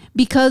time,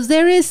 because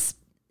there is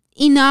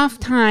enough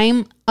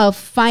time of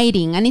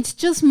fighting, and it's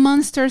just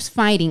monsters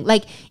fighting.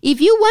 Like, if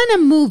you want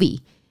a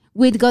movie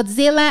with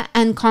Godzilla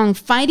and Kong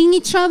fighting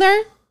each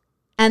other,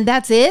 and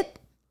that's it,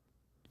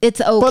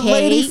 it's okay. But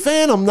Lady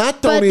Phantom,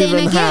 that don't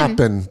even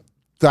happen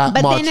that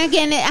much. But then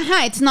again,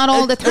 it's not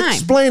all the time.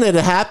 Explain it.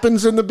 It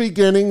happens in the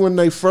beginning when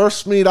they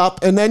first meet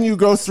up, and then you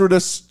go through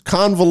this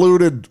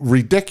convoluted,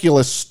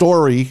 ridiculous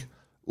story.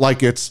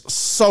 Like, it's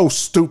so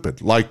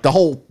stupid. Like, the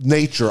whole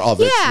nature of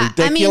it's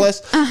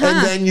ridiculous. I mean,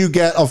 and then you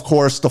get, of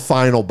course, the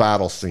final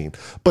battle scene.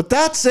 But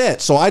that's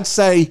it. So I'd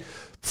say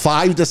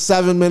 5 to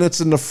 7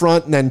 minutes in the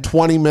front and then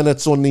 20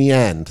 minutes on the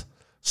end.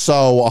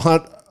 So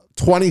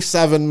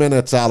 27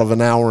 minutes out of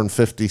an hour and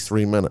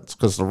 53 minutes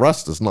because the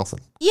rest is nothing.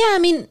 Yeah, I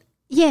mean,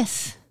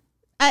 yes.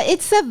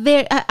 It's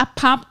a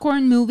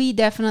popcorn movie,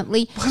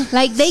 definitely.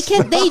 Like they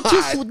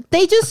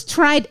just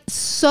tried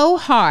so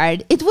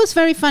hard. It was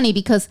very funny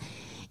because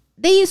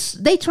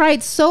they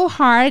tried so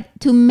hard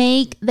to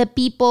make the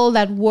people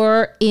that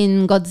were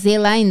in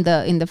Godzilla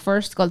in the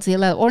first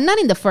Godzilla, or not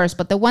in the first,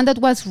 but the one that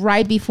was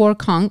right before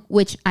Kong,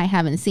 which I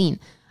haven't seen.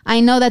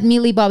 I know that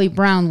Millie Bobby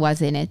Brown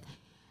was in it,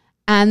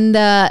 and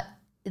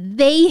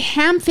they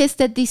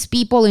ham-fisted these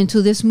people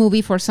into this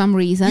movie for some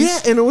reason.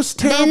 Yeah, and it was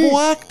terrible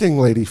acting,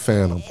 Lady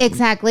Phantom.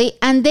 Exactly.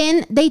 And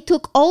then they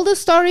took all the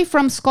story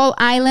from Skull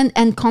Island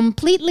and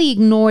completely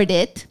ignored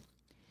it.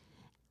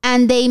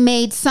 And they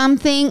made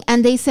something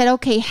and they said,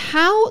 okay,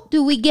 how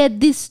do we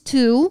get these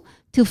two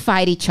to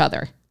fight each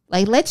other?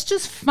 Like, let's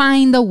just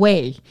find a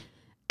way.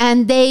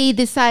 And they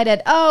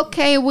decided,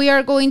 okay, we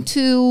are going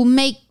to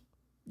make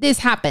this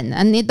happen.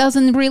 And it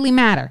doesn't really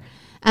matter.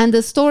 And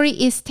the story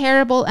is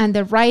terrible and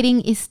the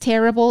writing is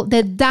terrible.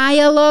 The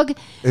dialogue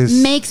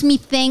makes me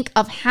think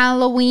of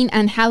Halloween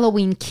and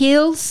Halloween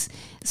Kills.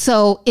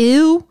 So,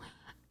 ew.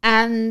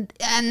 And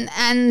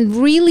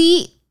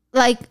really,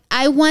 like,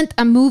 I want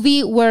a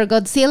movie where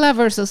Godzilla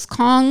versus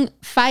Kong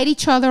fight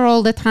each other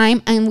all the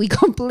time and we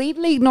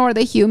completely ignore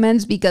the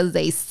humans because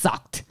they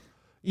sucked.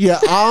 Yeah,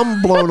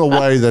 I'm blown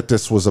away that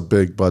this was a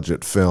big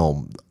budget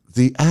film.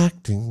 The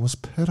acting was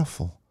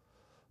pitiful.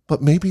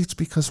 But maybe it's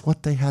because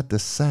what they had to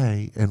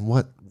say and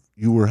what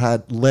you were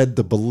led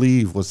to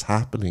believe was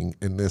happening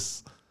in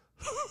this.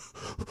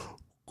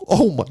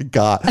 Oh my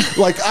God.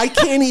 Like, I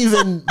can't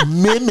even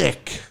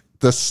mimic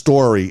the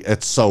story.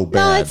 It's so bad.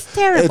 No, it's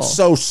terrible. It's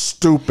so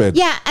stupid.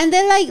 Yeah, and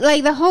then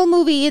like the whole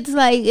movie, it's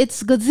like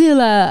it's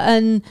Godzilla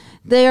and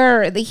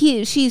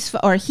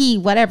he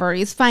whatever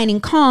is fighting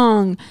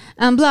Kong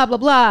and blah blah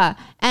blah,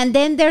 and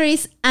then there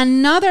is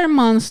another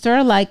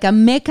monster like a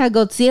Mecha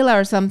Godzilla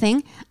or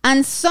something,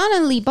 and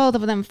suddenly both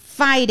of them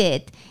fight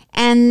it,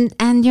 and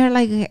you're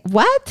like,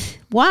 what?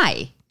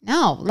 Why?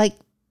 No, like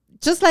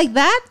just like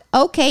that,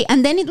 okay,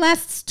 and then it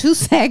lasts 2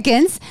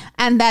 seconds,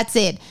 and that's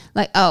it.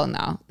 Like, oh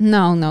no.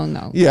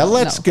 Yeah,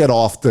 let's get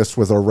off this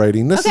with a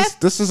rating. This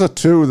is a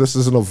 2. This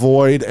is an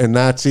avoid, and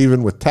that's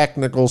even with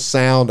technical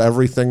sound,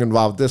 everything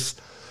involved. This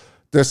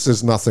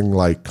is nothing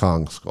like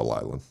Kong Skull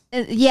Island.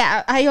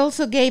 Yeah, I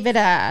also gave it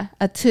a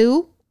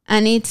 2,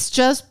 and it's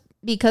just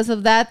because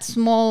of that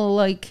small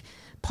like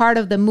part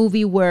of the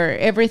movie where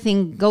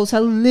everything goes a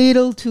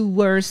little to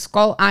where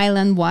Skull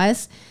Island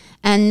was.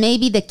 And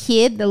maybe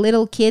the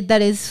little kid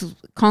that is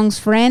Kong's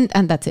friend,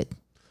 and that's it.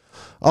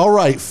 All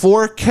right,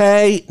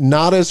 4K,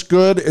 not as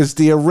good as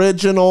the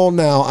original.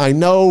 Now, I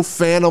know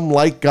Phantom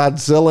liked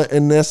Godzilla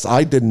in this.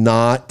 I did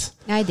not.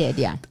 I did,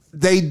 yeah.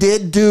 They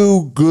did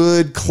do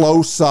good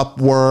close-up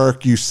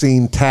work. You've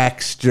seen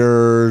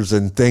textures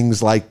and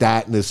things like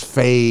that in his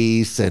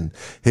face and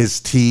his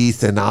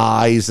teeth and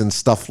eyes and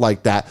stuff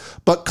like that.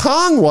 But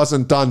Kong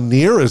wasn't done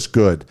near as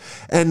good.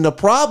 And the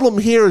problem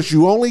here is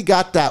you only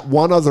got that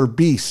one other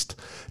beast.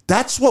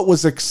 That's what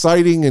was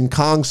exciting in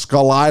Kong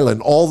Skull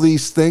Island. All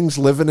these things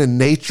living in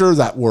nature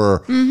that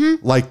were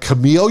like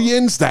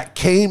chameleons that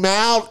came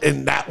out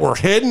and that were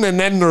hidden and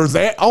then they're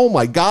there. Oh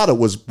my God, it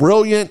was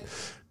brilliant.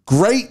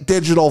 Great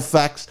digital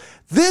effects.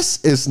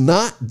 This is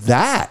not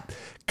that.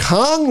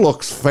 Kong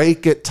looks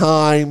fake at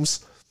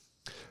times.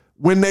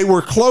 When they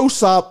were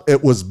close up,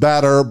 it was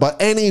better,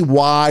 but any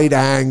wide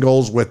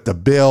angles with the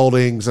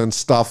buildings and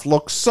stuff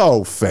look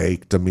so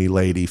fake to me,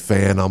 Lady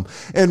Phantom.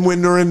 And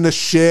when they're in the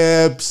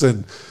ships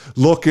and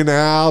looking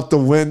out the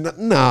window,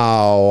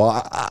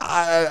 no,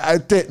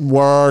 it didn't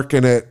work.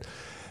 And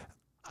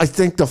I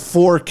think the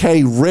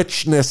 4K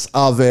richness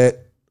of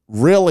it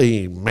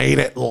really made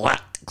it look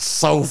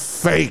so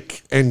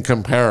fake in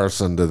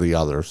comparison to the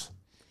others.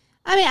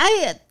 I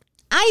mean,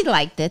 I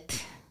liked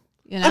it.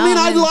 You know? I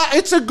mean,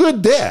 it's a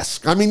good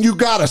disc. I mean, you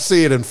got to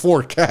see it in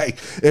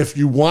 4K if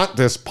you want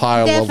this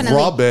pile of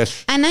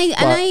rubbish. And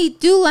I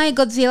do like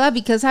Godzilla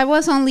because I'm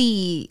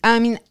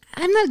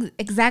not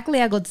exactly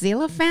a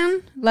Godzilla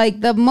fan. Like,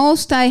 the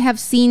most I have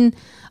seen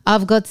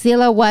of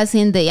Godzilla was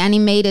in the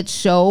animated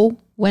show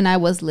when I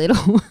was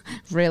little,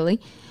 really.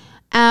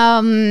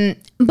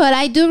 But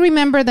I do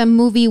remember the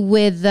movie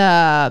with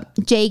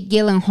Jake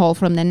Gyllenhaal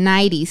from the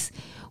 90s,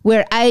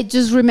 where I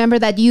just remember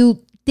that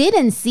you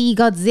didn't see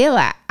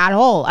Godzilla at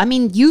all. I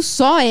mean, you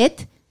saw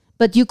it,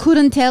 but you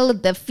couldn't tell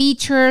the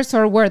features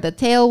or where the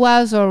tail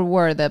was or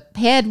where the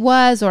head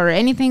was or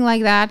anything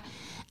like that.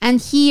 And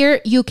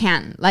here you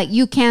can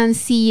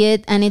see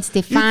it and it's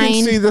defined.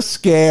 You can see the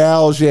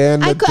scales, yeah,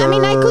 and I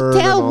could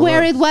tell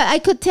where it was. I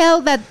could tell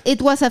that it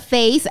was a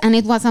face and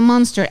it was a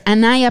monster,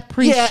 and I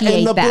appreciate that. Yeah,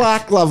 and the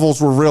black levels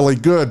were really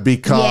good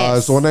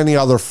because on any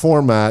other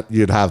format,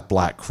 you'd have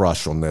Black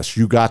Crush on this.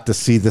 You got to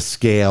see the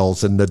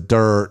scales and the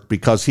dirt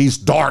because he's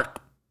dark,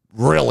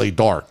 really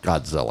dark,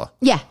 Godzilla.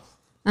 Yeah.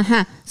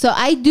 So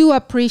I do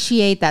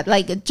appreciate that.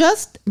 Like,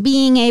 just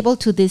being able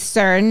to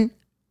discern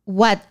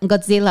what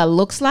Godzilla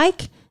looks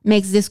like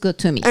makes this good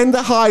to me. And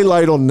the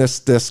highlight on this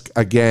disc,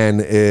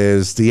 again,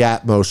 is the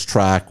Atmos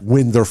track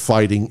when they're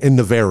fighting in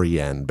the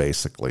very end,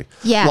 basically.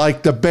 Yeah.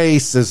 Like the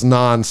bass is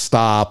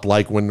nonstop,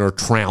 like when they're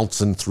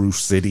trouncing through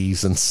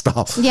cities and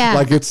stuff. Yeah.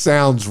 Like it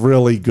sounds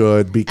really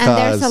good because... And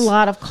there's a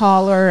lot of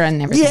color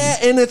and everything. Yeah,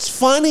 and it's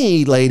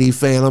funny, Lady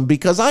Phantom,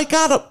 because I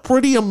got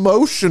pretty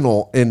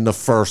emotional in the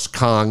first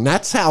Kong.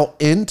 That's how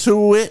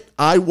into it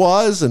I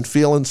was and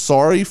feeling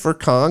sorry for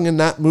Kong in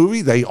that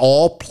movie. They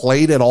all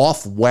played it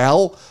off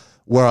well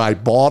where I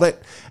bought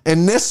it.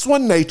 And this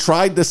one, they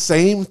tried the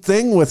same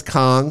thing with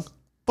Kong,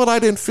 but I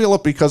didn't feel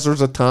it because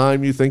there's a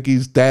time you think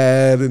he's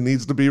dead and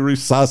needs to be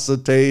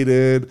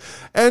resuscitated.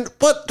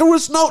 But there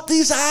was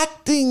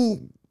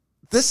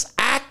this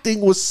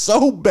acting was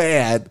so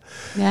bad.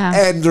 Yeah.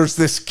 And there's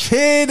this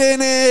kid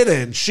in it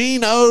and she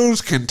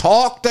can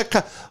talk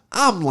to...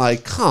 I'm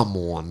like, come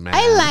on, man.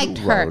 I liked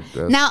her.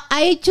 Now,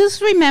 I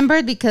just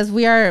remembered because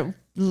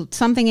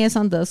something is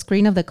on the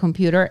screen of the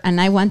computer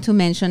and I want to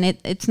mention it.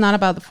 It's not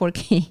about the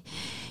 4K.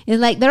 It's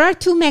like there are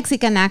two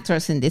Mexican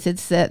actors in this.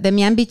 It's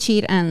Demian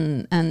Bichir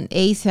and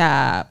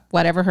Asa,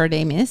 whatever her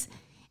name is.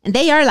 And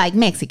they are like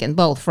Mexican,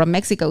 both from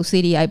Mexico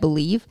City, I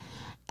believe.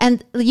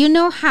 And you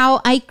know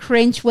how I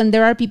cringe when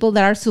there are people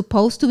that are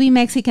supposed to be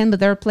Mexican, but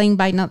they're playing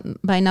by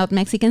not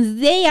Mexicans.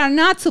 They are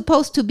not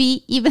supposed to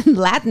be even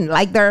Latin.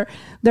 Like their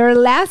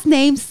last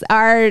names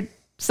are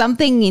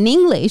something in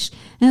English.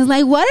 And it's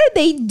like, what are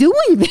they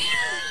doing there?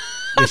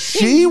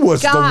 She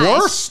was the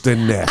worst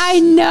in this. I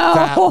know.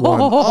 That one.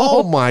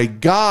 Oh, my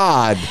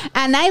God.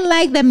 And I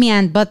like the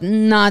man, but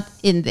not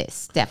in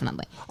this,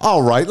 definitely.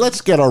 All right,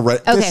 let's get our...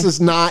 Okay. This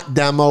is not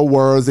demo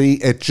worthy.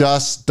 It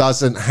just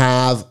doesn't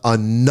have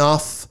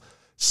enough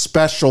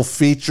special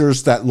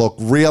features that look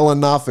real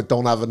enough. It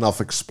don't have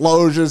enough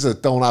explosions.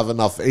 It don't have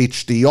enough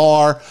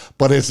HDR.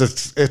 But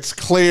it's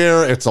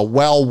clear. It's a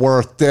well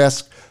worth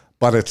disc,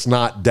 but it's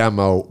not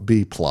demo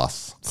B+.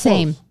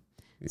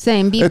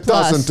 Same B+. It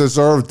doesn't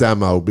deserve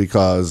demo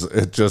because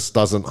it just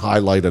doesn't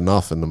highlight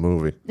enough in the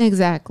movie.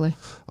 Exactly.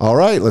 All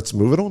right, let's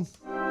move it on.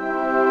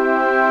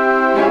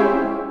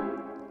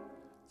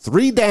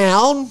 3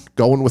 down,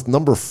 going with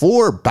number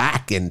 4,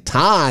 Back in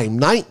Time,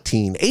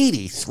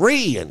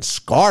 1983, and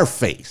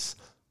Scarface.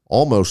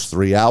 Almost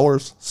 3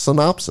 hours.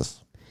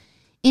 Synopsis.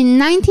 In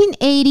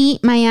 1980,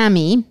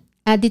 Miami,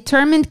 a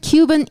determined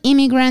Cuban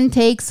immigrant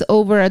takes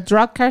over a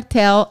drug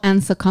cartel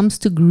and succumbs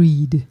to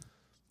greed.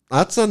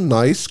 That's a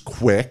nice,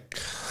 quick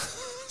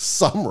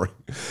summary.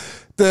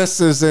 This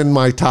is in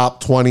my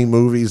top 20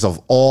 movies of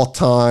all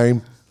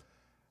time.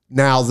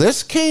 Now,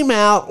 this came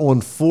out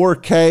on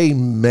 4K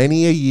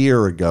many a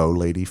year ago,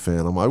 Lady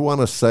Phantom. I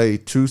want to say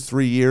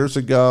 2-3 years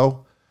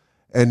ago.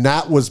 And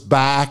that was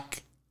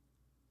back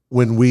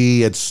when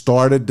we had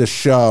started the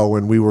show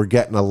and we were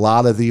getting a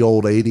lot of the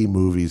old 80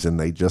 movies and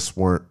they just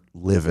weren't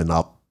living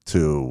up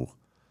to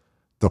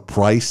the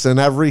price and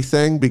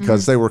everything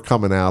because they were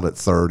coming out at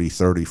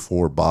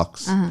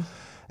 $34.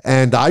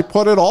 And I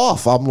put it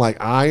off. I'm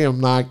like, I am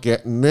not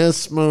getting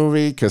this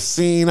movie.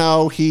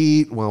 Casino,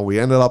 Heat. Well, we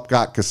ended up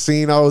got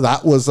Casino.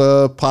 That was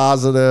a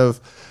positive.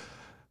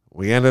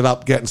 We ended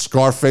up getting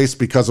Scarface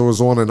because it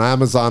was on an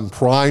Amazon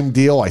Prime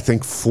deal. I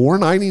think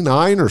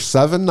 $4.99 or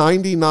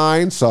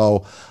 $7.99.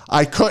 So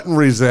I couldn't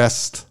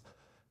resist.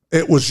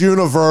 It was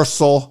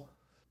Universal.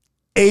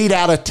 8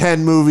 out of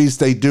 10 movies,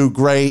 they do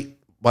great.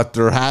 But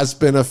there has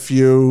been a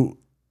few.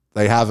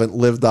 They haven't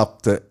lived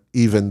up to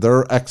even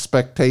their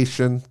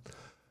expectation.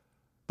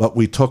 But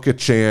we took a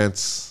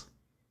chance.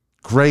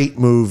 Great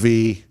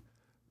movie.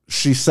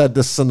 She said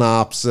the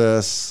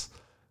synopsis.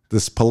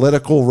 This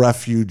political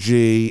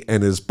refugee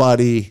and his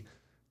buddy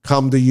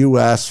come to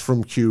U.S.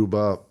 from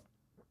Cuba.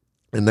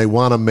 And they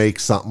want to make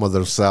something of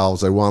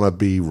themselves. They want to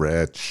be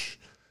rich.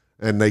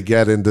 And they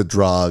get into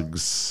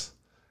drugs.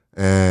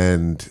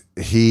 And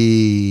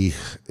he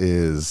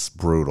is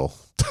brutal.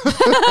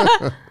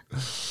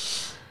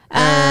 I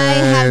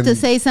have to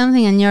say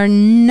something and you're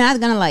not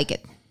going to like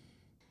it.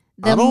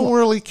 I don't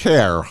really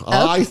care. Okay.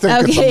 I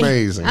think it's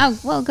amazing. Oh,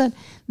 well, good.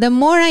 The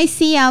more I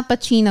see Al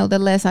Pacino, the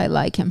less I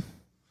like him.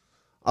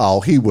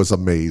 Oh, he was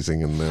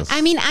amazing in this.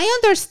 I mean, I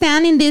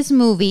understand in this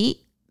movie,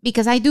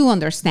 because I do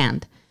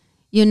understand,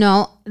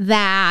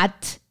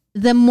 that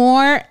the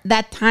more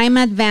that time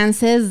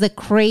advances, the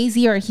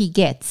crazier he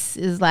gets.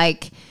 It's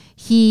like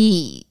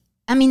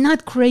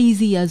not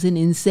crazy as in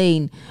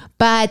insane,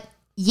 but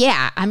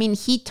yeah, I mean,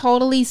 he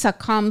totally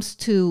succumbs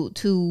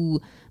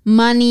to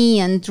money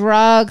and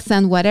drugs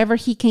and whatever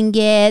he can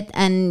get,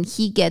 and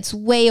he gets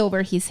way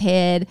over his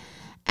head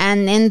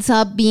and ends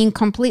up being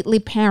completely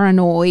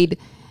paranoid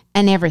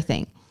and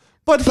everything.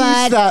 But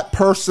he's that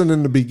person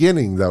in the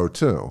beginning, though,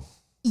 too.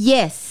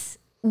 Yes,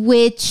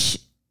 which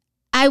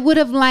I would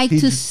have liked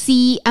to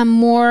see a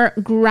more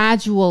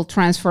gradual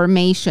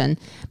transformation.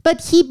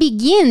 But he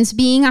begins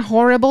being a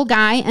horrible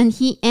guy and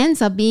he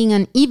ends up being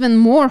an even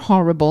more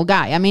horrible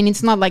guy. I mean,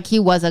 it's not like he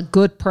was a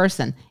good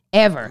person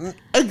ever.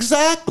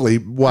 Exactly.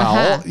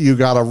 Well, you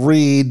got to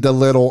read the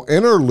little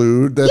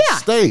interlude that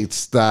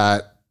states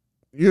that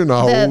you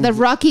know, the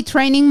Rocky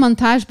training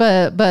montage,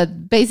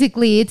 but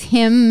basically it's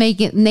him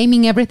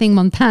naming everything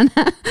Montana.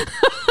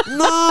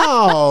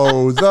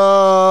 no,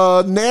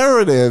 the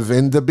narrative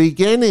in the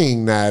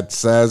beginning that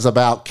says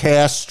about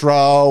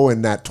Castro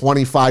and that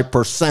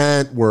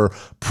 25% were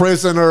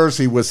prisoners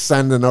he was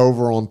sending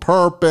over on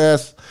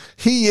purpose.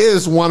 He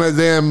is one of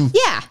them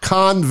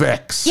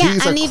convicts. Yeah,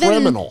 he's a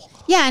criminal.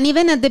 Yeah, and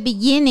even at the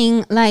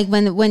beginning, like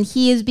when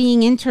he is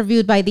being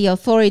interviewed by the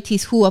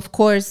authorities, who of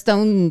course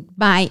don't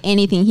buy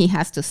anything he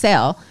has to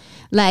sell,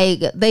 like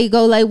they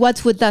go like,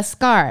 "What's with the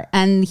scar?"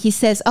 And he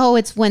says, "Oh,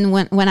 it's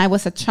when I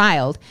was a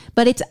child."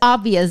 But it's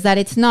obvious that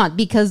it's not,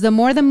 because the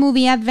more the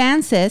movie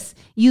advances,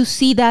 you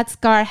see that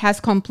scar has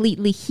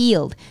completely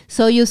healed.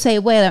 So you say,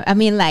 "Well, I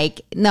mean,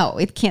 like, no,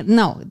 it can't.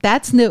 No,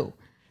 that's new."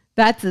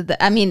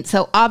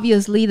 So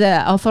obviously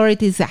the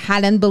authorities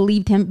hadn't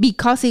believed him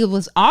because it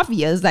was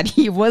obvious that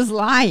he was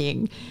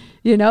lying,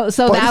 you know?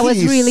 So but that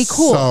was really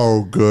cool.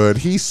 So good.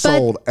 He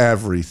sold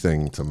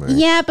everything to me.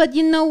 Yeah, but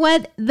you know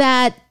what?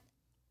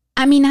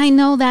 I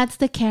know that's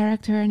the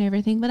character and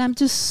everything, but I'm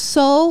just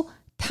so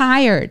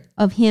tired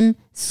of him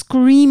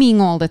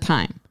screaming all the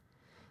time.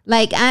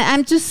 Like,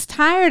 I'm just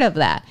tired of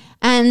that.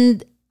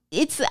 And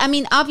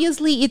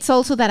obviously it's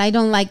also that I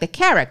don't like the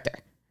character,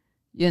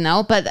 you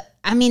know, but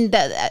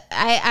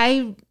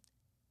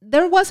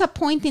there was a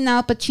point in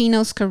Al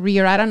Pacino's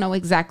career, I don't know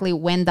exactly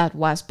when that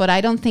was, but I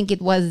don't think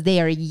it was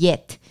there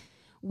yet,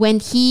 when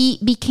he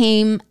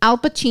became Al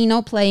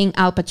Pacino playing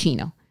Al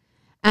Pacino.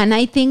 And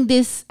I think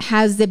this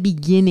has the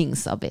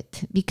beginnings of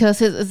it,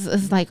 because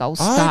it's like, oh,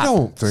 stop. I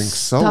don't think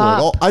so at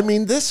all. I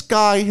mean, this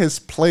guy has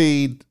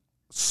played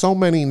so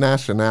many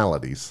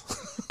nationalities.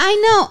 I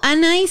know,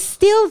 and I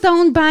still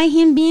don't buy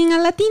him being a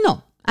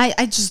Latino.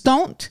 I just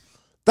don't.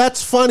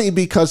 That's funny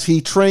because he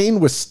trained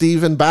with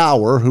Steven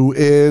Bauer, who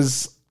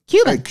is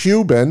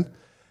Cuban,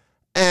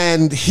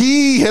 and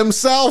he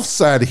himself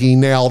said he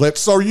nailed it.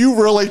 So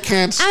you really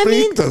can't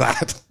speak to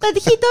that. But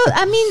he does.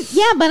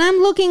 But I'm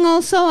looking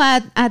also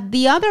at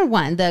the other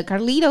one, the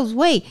Carlito's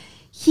Way.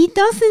 He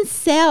doesn't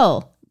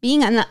sell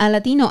being a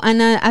Latino.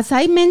 And as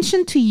I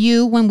mentioned to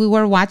you when we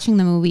were watching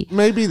the movie.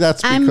 Maybe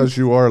that's because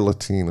you are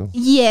Latino.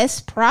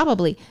 Yes,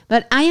 probably.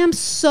 But I am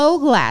so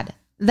glad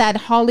that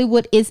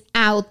Hollywood is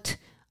out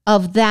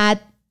of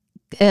that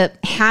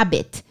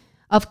habit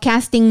of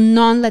casting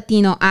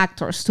non-Latino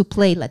actors to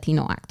play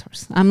Latino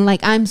actors.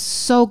 I'm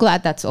so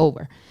glad that's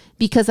over,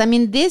 because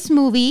this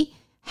movie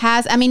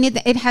has,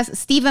 it has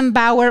Steven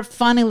Bauer,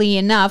 funnily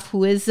enough,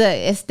 who is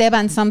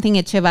Esteban something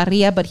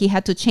Echevarria, but he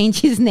had to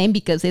change his name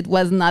because it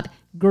was not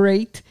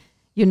great,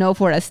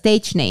 for a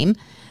stage name,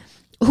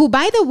 who,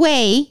 by the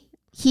way,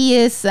 he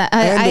is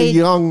a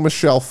young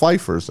Michelle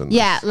Pfeiffer's in this.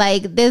 Yeah,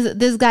 like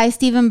this guy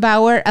Steven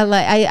Bauer.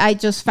 I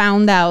just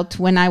found out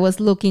when I was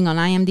looking on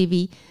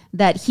IMDb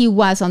that he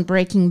was on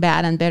Breaking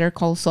Bad and Better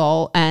Call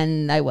Saul,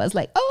 and I was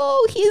like,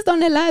 oh, he's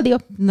Don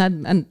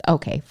Eladio.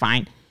 Okay,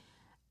 fine.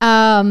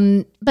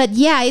 But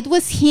yeah, it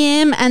was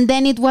him, and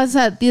then it was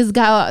this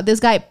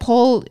guy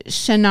Paul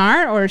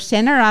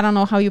Shenar. I don't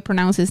know how you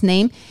pronounce his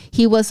name.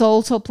 He was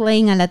also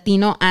playing a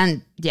Latino,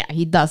 and yeah,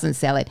 he doesn't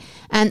sell it.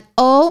 And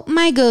oh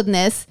my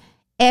goodness,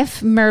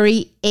 F.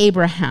 Murray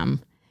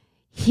Abraham.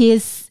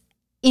 His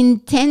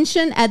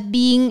intention at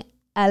being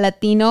a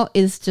Latino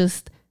is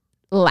just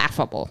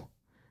laughable.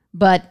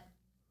 But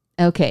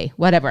okay,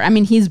 whatever.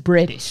 He's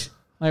British.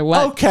 Like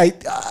what? Okay,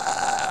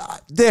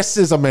 this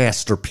is a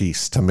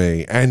masterpiece to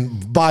me,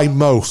 and by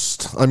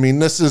most.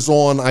 This is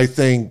on, I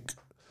think,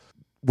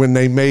 when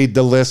they made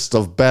the list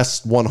of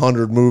best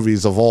 100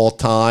 movies of all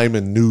time,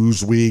 and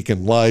Newsweek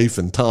and Life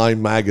and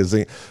Time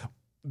magazine.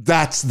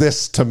 That's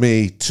this to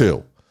me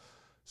too.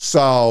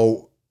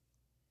 So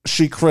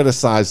she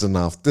criticized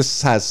enough.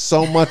 This has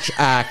so much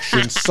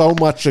action, so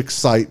much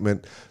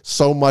excitement,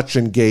 so much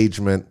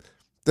engagement.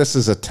 This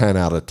is a 10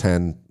 out of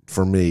 10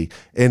 for me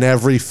in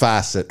every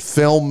facet.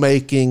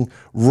 Filmmaking,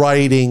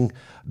 writing,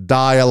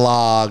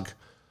 dialogue,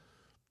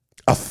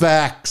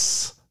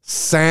 effects,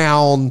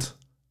 sound.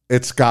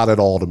 It's got it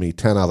all to me.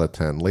 10 out of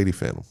 10. Lady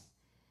Phantom.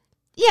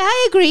 Yeah,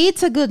 I agree.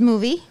 It's a good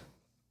movie.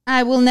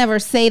 I will never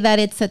say that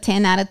it's a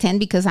 10 out of 10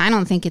 because I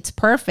don't think it's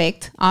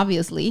perfect,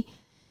 obviously.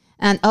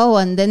 And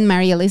then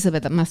Mary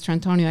Elizabeth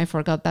Mastrantonio, I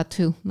forgot that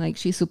too. Like,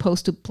 she's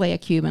supposed to play a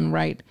Cuban,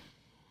 right?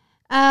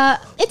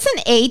 It's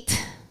an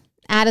 8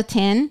 out of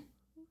 10.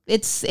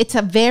 It's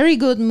a very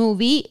good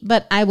movie,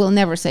 but I will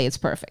never say it's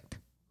perfect.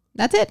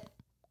 That's it.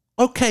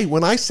 Okay,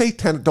 when I say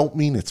 10, I don't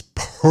mean it's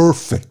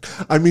perfect.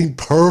 I mean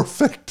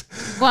perfect.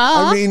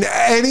 Well,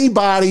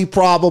 anybody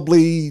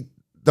probably...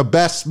 The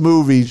best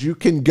movies, you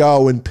can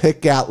go and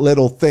pick out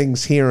little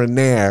things here and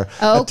there.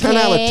 A 10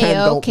 out of 10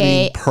 don't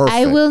mean perfect.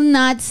 I will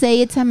not say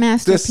it's a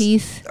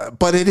masterpiece.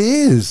 But it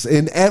is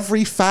in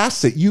every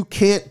facet. You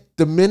can't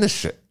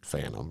diminish it,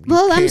 Phantom.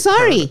 I'm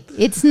sorry.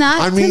 It's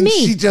not to me.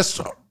 She just...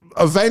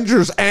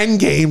 Avengers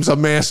Endgame's a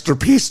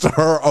masterpiece to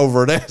her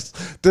over this.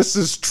 This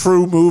is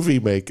true movie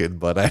making,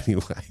 but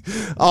anyway.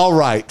 All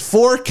right,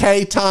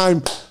 4K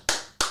time.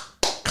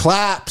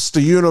 Claps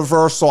to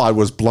Universal. I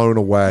was blown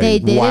away. They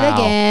did it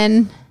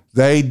again.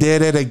 They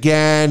did it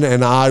again,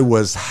 and I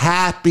was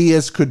happy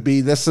as could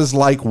be. This is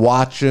like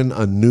watching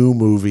a new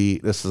movie.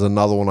 This is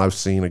another one I've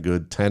seen a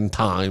good 10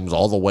 times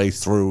all the way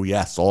through.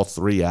 Yes, all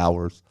 3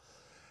 hours.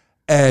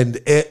 And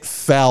it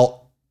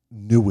felt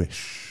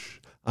newish.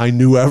 I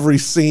knew every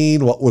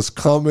scene, what was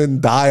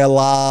coming,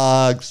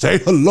 dialogue, say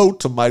hello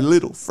to my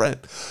little friend.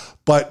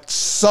 But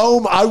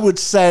I would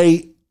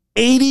say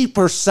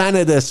 80%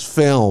 of this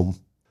film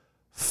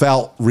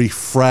felt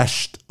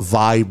refreshed,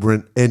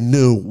 vibrant, and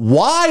new,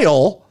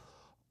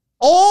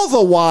 all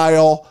the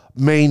while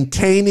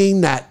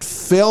maintaining that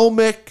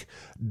filmic,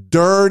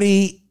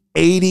 dirty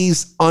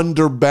 80s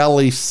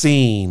underbelly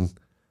scene.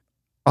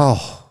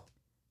 Oh,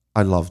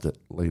 I loved it,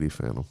 Lady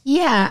Phantom.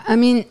 Yeah, I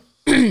mean,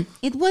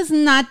 it was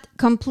not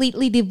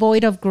completely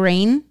devoid of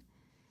grain.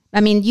 I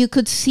mean, you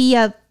could see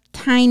a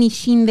tiny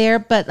sheen there,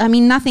 but I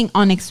mean, nothing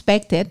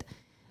unexpected.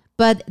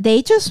 But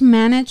they just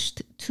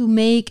managed to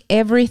make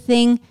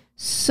everything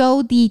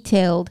so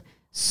detailed,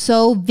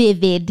 so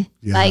vivid.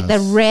 Yes. Like the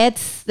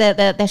reds,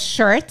 the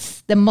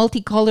shirts, the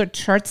multicolored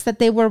shirts that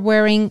they were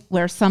wearing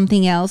were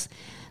something else.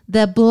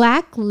 The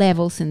black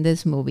levels in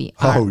this movie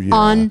are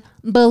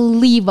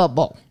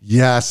unbelievable.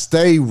 Yes,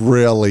 they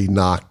really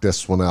knocked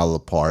this one out of the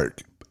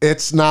park.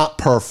 It's not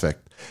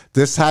perfect.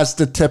 This has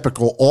the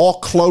typical all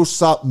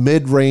close-up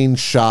mid-range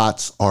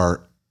shots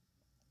are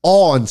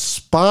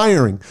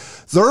awe-inspiring.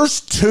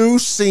 There's 2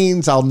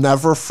 scenes I'll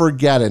never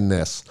forget in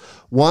this.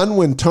 One,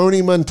 when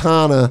Tony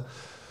Montana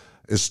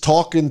is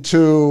talking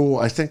to,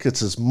 I think it's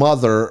his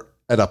mother,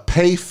 at a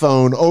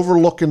payphone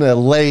overlooking a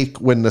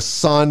lake when the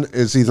sun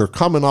is either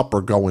coming up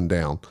or going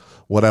down,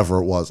 whatever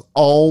it was.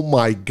 Oh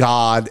my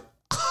God.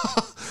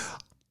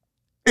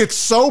 It's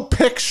so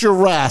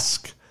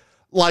picturesque.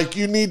 Like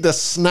you need to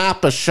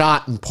snap a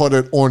shot and put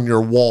it on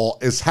your wall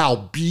is how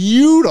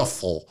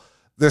beautiful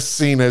this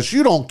scene is.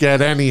 You don't get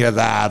any of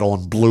that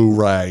on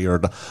Blu-ray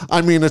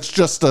it's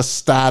just a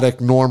static,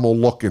 normal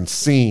looking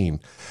scene.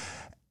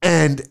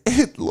 And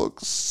it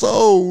looks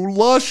so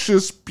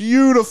luscious,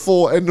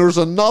 beautiful. And there's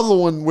another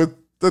one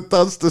that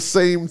does the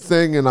same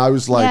thing. And I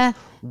was like,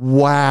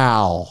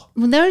 wow.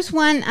 Well, there's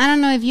one, I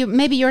don't know if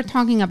maybe you're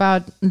talking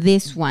about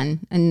this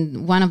one,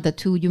 and one of the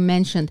 2 you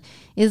mentioned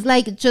is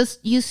like just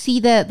you see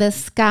the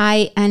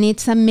sky and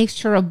it's a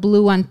mixture of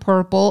blue and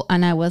purple,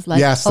 and I was like,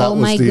 yes, that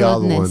was the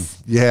other one.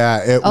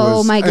 Yeah, it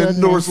was. Oh my goodness.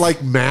 And there was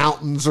like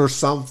mountains or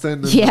something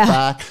in the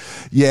back.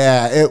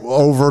 Yeah,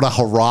 over the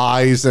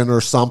horizon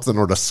or something,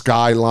 or the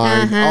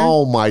skyline.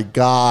 Oh my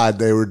God,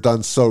 they were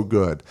done so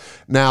good.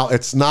 Now,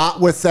 it's not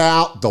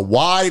without the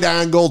wide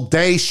angle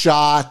day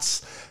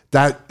shots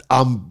that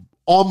I'm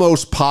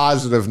almost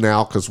positive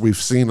now, because we've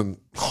seen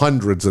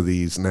hundreds of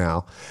these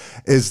now,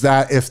 is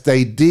that if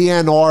they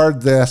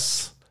DNR'd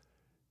this,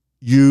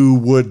 you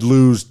would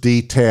lose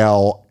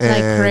detail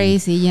like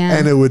crazy, yeah.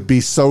 And it would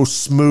be so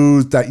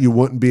smooth that you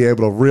wouldn't be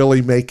able to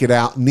really make it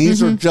out. And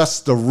these are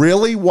just the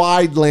really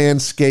wide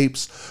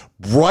landscapes,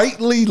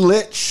 brightly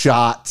lit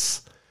shots.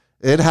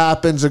 It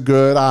happens a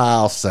good,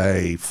 I'll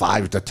say,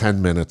 5 to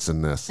 10 minutes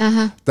in this.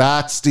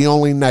 That's the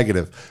only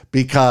negative,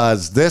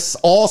 because this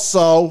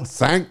also,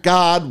 thank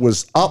God,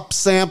 was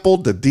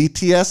upsampled to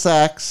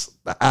DTSX,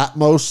 the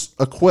Atmos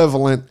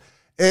equivalent.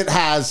 It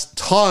has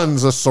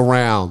tons of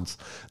surrounds.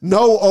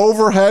 No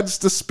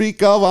overheads to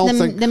speak of, I don't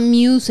think. The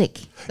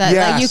music.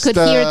 You could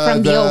hear it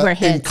from the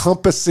overhead.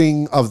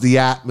 Encompassing of the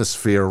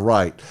atmosphere,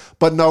 right.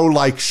 But no,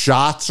 like,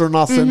 shots or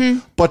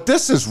nothing. But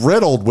this is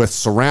riddled with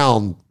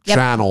surround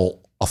channel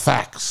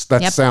effects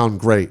that sound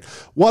great.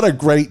 What a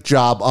great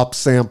job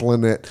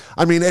upsampling it.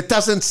 I mean, it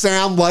doesn't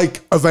sound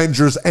like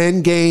Avengers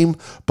Endgame,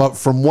 but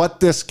from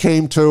what this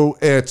came to,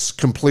 it's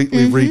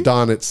completely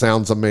redone. It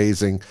sounds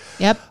amazing.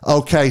 Yep.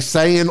 Okay,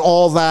 saying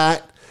all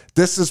that,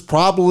 this is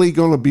probably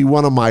going to be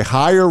one of my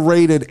higher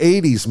rated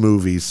 80s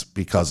movies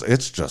because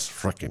it's just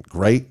freaking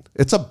great.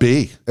 It's a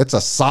B. It's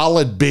a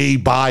solid B.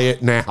 Buy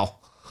it now.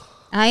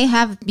 I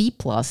have B+,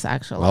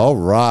 actually. All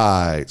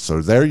right.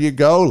 So there you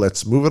go.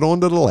 Let's move it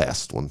on to the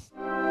last one.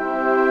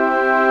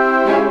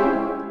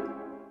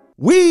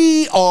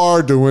 We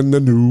are doing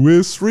the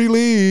newest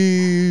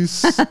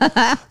release.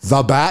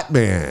 The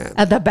Batman.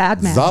 The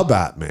Batman. The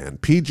Batman.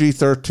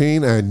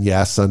 PG-13, and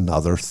yes,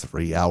 another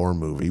 3-hour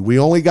movie. We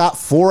only got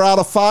 4 out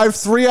of 5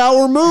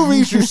 3-hour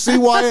movies. You see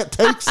why it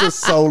takes us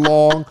so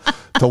long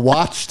to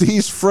watch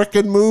these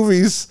frickin'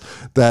 movies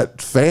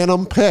that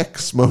Phantom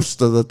picks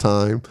most of the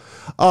time.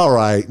 All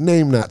right,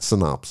 name that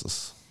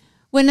synopsis.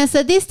 When a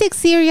sadistic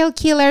serial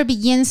killer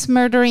begins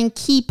murdering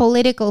key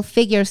political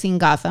figures in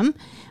Gotham,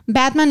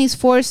 Batman is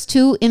forced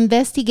to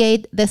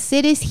investigate the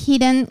city's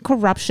hidden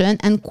corruption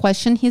and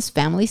question his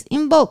family's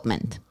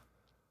involvement.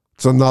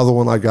 It's another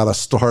one I got to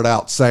start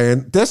out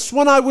saying. This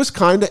one I was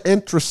kind of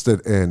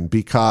interested in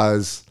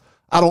because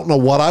I don't know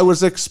what I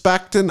was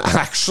expecting,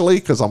 actually,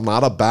 because I'm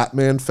not a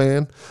Batman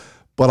fan.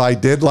 But I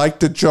did like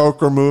the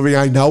Joker movie.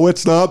 I know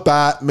it's not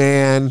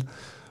Batman,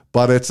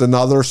 but it's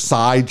another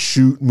side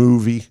shoot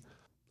movie.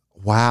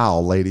 Wow,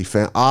 Lady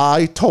Fan.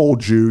 I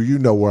told you, you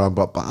know where I'm,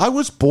 but I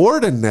was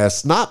bored in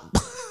this. Not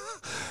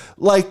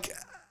like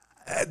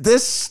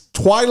this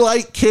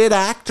Twilight kid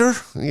actor.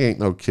 He ain't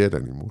no kid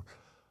anymore.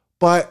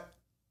 But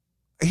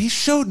he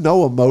showed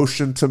no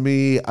emotion to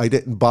me. I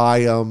didn't buy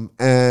him.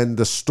 And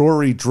the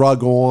story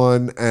drug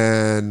on.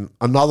 And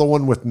another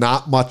one with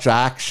not much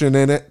action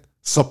in it,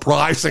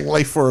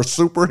 surprisingly for a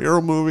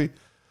superhero movie.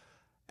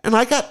 And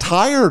I got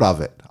tired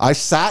of it. I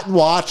sat and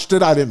watched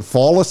it. I didn't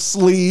fall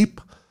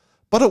asleep.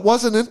 But it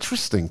wasn't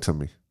interesting to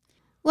me.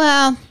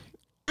 Well,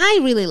 I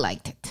really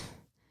liked it.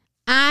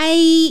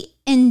 I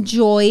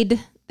enjoyed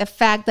the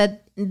fact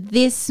that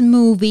this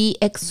movie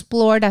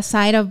explored a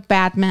side of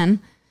Batman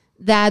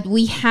that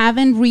we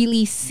haven't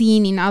really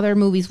seen in other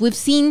movies. We've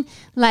seen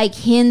like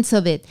hints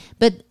of it,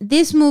 but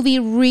this movie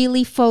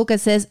really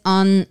focuses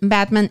on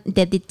Batman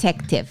the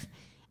detective.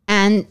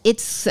 And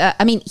it's,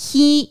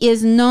 he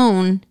is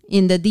known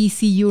in the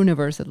DC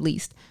universe, at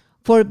least,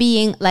 for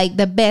being like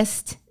the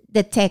best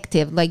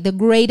detective, like the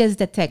greatest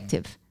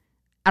detective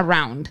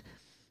around.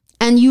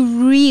 And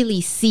you really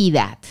see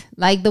that,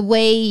 like the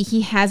way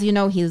he has,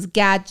 his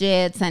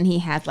gadgets, and he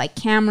has like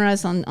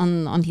cameras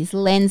on his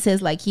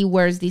lenses, like he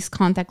wears these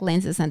contact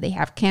lenses and they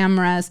have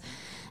cameras,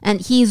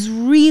 and he's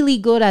really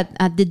good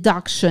at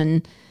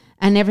deduction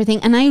and everything.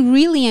 And I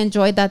really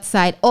enjoyed that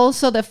side.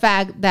 Also, the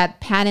fact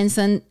that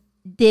Pattinson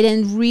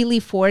didn't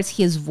really force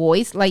his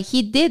voice. Like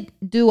he did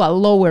do a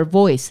lower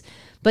voice,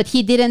 but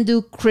he didn't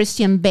do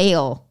Christian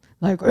Bale.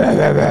 Like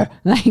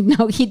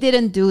no, he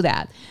didn't do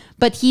that.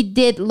 But he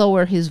did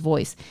lower his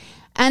voice.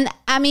 And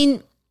I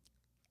mean,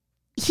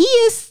 he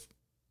is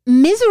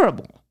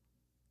miserable,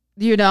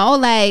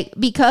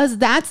 because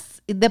that's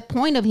the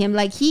point of him.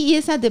 Like he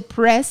is a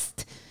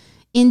depressed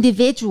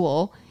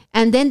individual.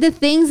 And then the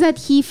things that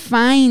he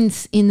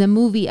finds in the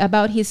movie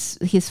about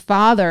his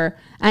father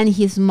and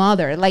his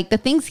mother, like the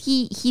things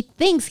he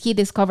thinks he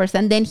discovers,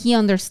 and then he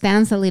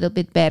understands a little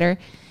bit better.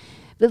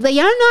 But they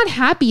are not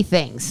happy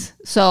things.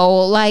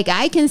 So like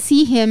I can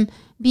see him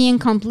being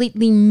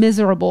completely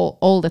miserable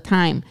all the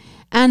time.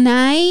 And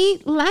I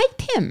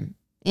liked him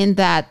in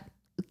that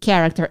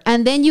character.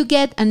 And then you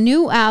get a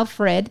new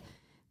Alfred.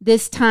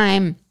 This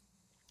time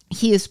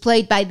he is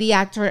played by the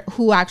actor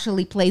who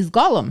actually plays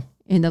Gollum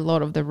in The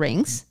Lord of the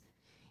Rings,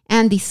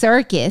 Andy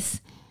Serkis.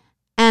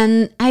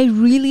 And I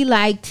really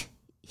liked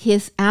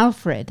his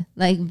Alfred.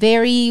 Like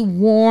very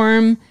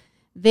warm,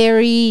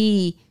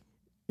 very,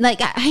 like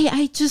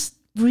I just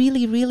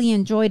really, really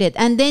enjoyed it.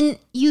 And then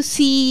you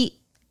see,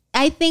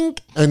 I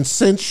think... And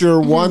since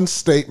your one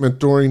statement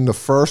during the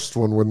first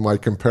one with my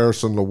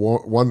comparison to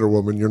Wonder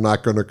Woman, you're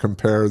not going to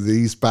compare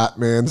these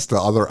Batmans to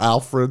other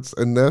Alfreds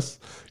in this?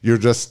 You're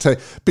just...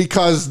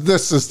 because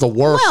this is the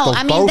worst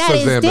of both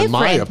of them, in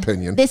my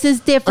opinion. This is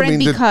different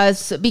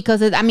because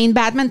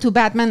Batman to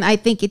Batman, I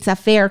think it's a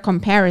fair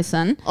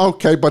comparison.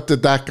 Okay, but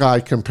did that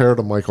guy compare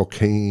to Michael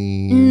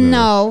Caine?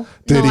 No.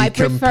 Did he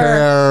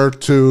compare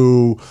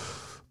to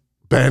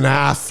Ben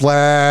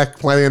Affleck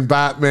playing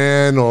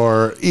Batman,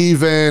 or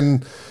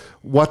even,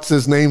 what's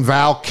his name,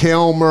 Val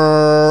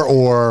Kilmer,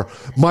 or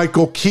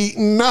Michael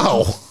Keaton?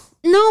 No,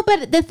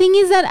 but the thing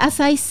is that, as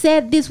I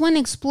said, this one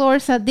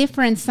explores a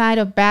different side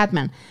of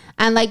Batman.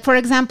 And like, for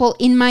example,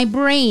 in my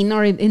brain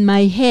or in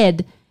my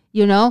head,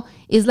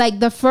 is like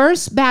the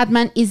first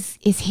Batman is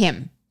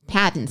him,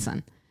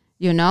 Pattinson,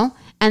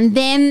 and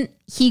then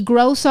he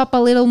grows up a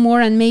little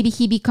more, and maybe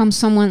he becomes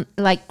someone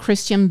like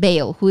Christian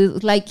Bale, who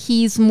like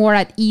he's more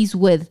at ease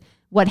with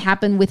what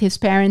happened with his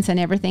parents and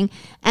everything.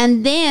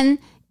 And then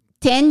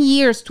 10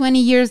 years, 20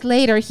 years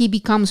later, he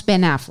becomes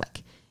Ben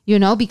Affleck,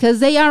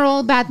 because they are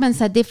all Batmans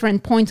at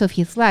different points of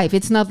his life.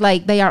 It's not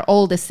like they are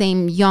all the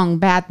same young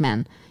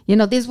Batman.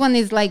 This one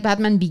is like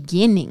Batman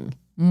beginning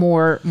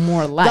more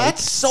like.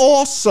 That's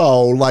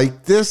also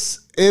like,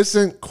 this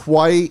isn't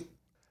quite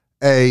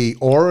a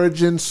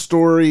origin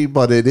story,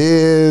 but it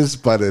is,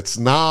 but it's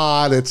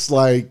not. It's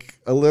like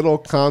a little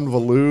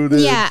convoluted.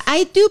 Yeah,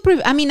 I do.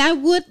 I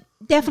would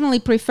definitely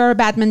prefer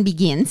Batman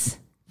Begins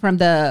from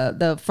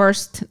the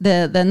first,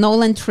 the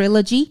Nolan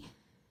trilogy.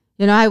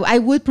 I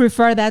would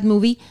prefer that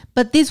movie,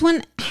 but this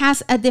one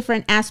has a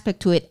different aspect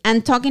to it.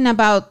 And talking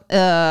about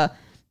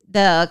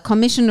the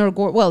commissioner,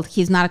 well,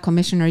 he's not a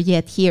commissioner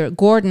yet here.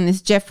 Gordon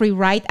is Jeffrey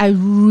Wright. I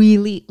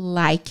really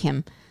like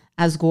him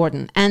as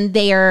Gordon, and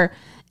their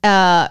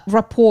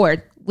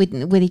rapport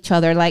with each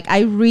other. Like,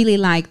 I really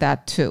like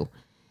that too.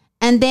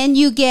 And then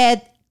you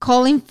get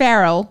Colin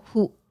Farrell,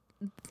 who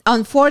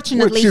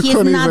unfortunately he's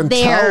not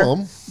there,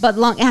 but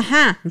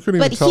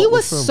but he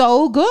was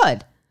so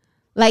good.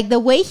 Like the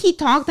way he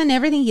talked and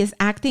everything, his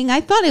acting,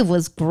 I thought it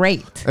was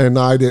great. And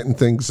I didn't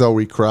think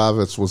Zoe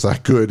Kravitz was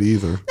that good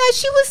either. No,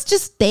 she was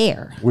just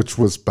there. Which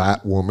was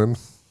Batwoman.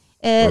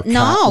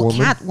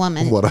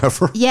 Catwoman.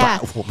 Whatever. Yeah.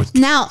 Batwoman.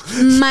 Now,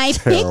 my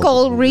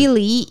pickle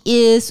really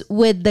is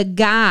with the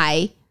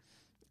guy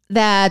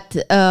that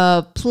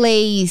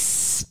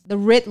plays the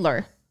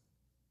Riddler.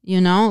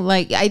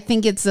 Like, I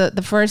think it's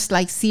the first,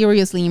 like,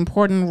 seriously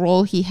important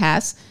role he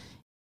has.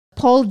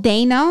 Paul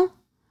Dano,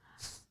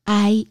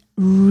 I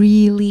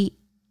really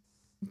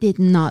did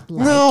not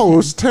like him. It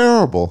was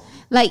terrible.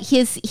 Like,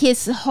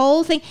 his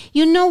whole thing.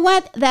 You know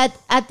what? That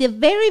at the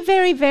very,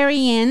 very,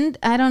 very end,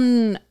 I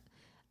don't...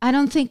 I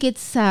don't think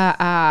it's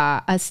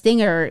a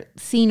stinger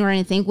scene or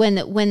anything. When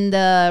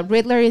the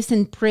Riddler is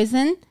in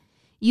prison,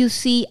 you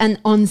see an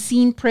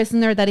unseen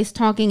prisoner that is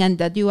talking, and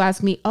that you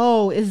ask me,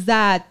 oh, is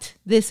that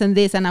this and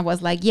this? And I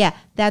was like, yeah,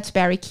 that's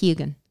Barry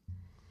Keoghan.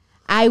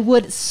 I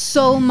would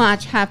so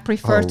much have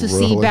preferred to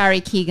see Barry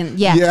Keoghan.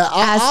 Yeah,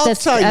 I'll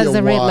tell you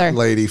the Riddler. what,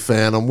 Lady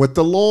Phantom, with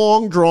the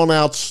long,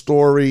 drawn-out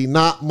story,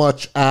 not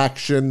much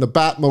action. The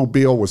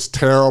Batmobile was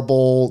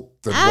terrible.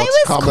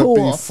 What's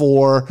coming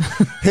before.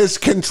 His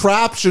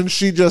contraption,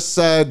 she just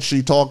said,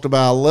 she talked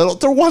about a little.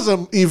 There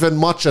wasn't even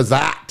much of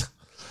that.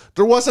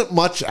 There wasn't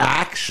much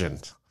action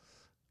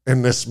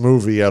in this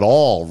movie at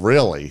all,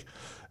 really.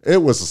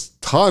 It was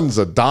tons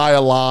of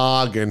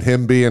dialogue and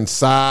him being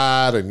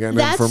sad and getting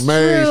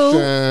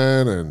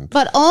information.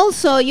 But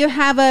also, you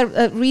have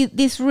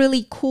this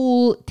really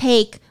cool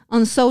take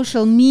on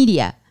social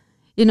media.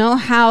 You know,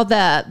 how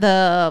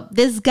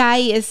this guy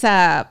is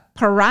a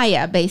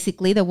pariah,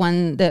 basically,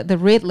 the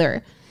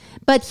Riddler.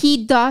 But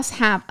he does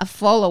have a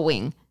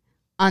following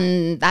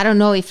on, I don't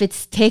know if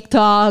it's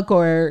TikTok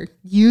or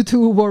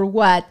YouTube or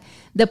what.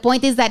 The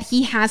point is that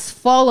he has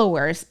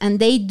followers and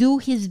they do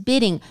his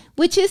bidding,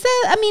 which is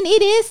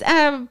it is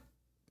a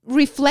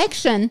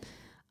reflection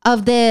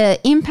of the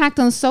impact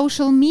on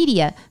social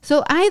media.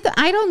 So I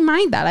don't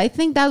mind that. I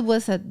think that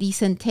was a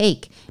decent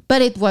take,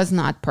 but it was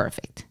not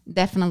perfect.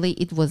 Definitely,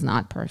 it was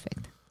not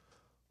perfect.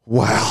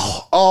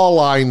 Well, all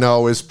I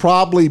know is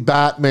probably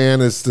Batman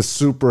is the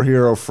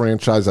superhero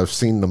franchise I've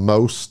seen the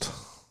most.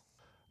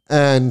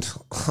 And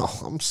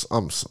I'm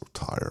so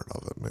tired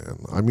of it, man.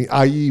 I mean,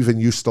 I even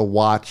used to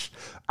watch,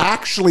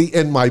 actually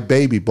in my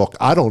baby book,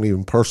 I don't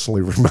even personally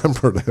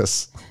remember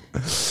this.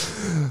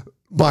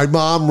 My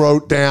mom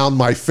wrote down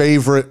my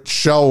favorite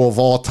show of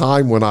all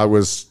time when I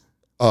was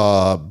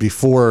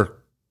before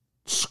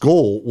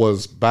school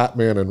was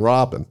Batman and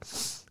Robin.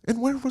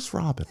 And where was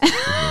Robin in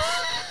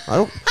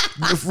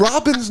this?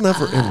 Robin's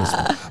never in this.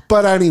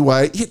 But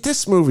anyway,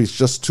 this movie's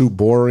just too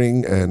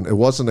boring, and it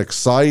wasn't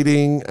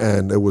exciting,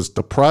 and it was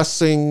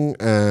depressing,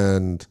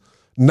 and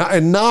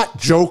not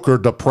Joker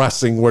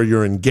depressing where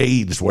you're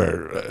engaged,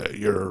 where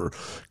you're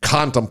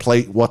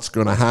contemplate what's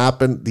going to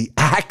happen. The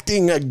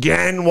acting,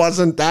 again,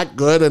 wasn't that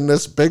good in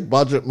this big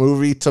budget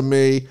movie to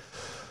me.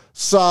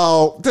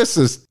 So this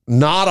is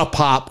not a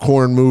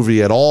popcorn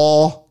movie at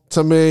all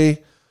to me.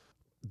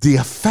 The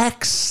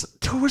effects,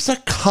 there was a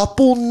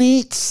couple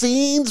neat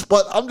scenes,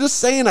 but I'm just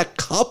saying a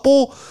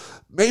couple,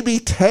 maybe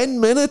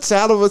 10 minutes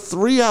out of a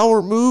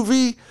 3-hour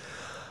movie.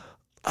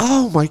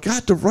 Oh my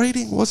God, the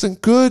writing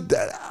wasn't good.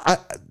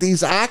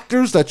 These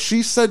actors that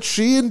she said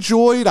she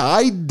enjoyed,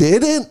 I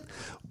didn't.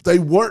 They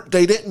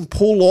didn't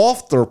pull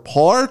off their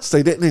parts.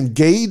 They didn't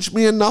engage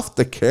me enough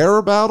to care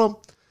about them.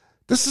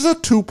 This is a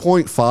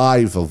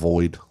 2.5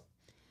 avoid.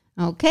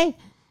 Okay.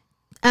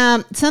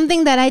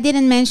 Something that I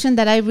didn't mention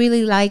that I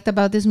really liked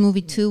about this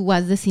movie too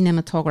was the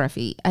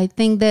cinematography. I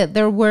think that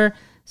there were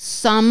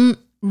some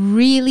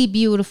really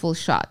beautiful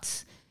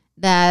shots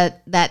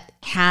that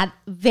had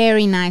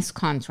very nice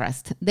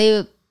contrast.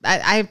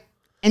 I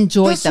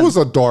enjoyed them. This was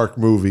a dark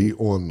movie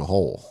on the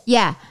whole.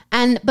 Yeah,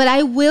 but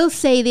I will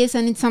say this,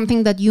 and it's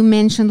something that you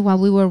mentioned while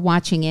we were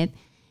watching it.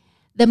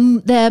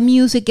 The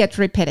music gets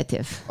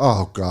repetitive.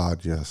 Oh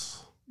God, yes.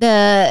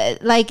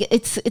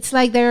 It's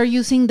like they're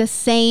using the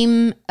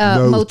same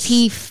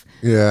motif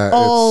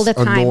all the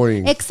time,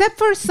 annoying. Except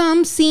for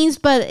some scenes,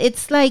 but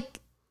it's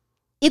like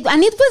it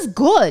was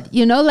good,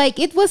 like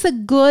it was a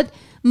good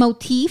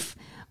motif,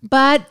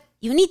 but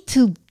you need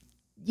to,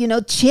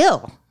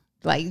 chill,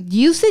 like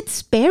use it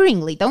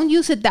sparingly. Don't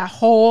use it the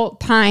whole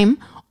time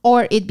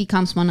or it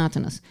becomes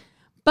monotonous.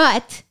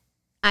 But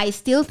I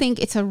still think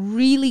it's a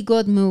really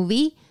good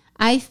movie.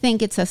 I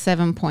think it's a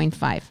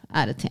 7.5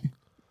 out of 10.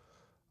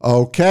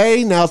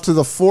 Okay, now to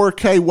the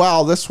 4K.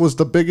 Wow, this was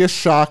the biggest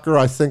shocker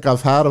I think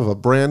I've had of a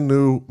brand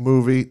new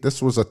movie.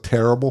 This was a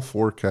terrible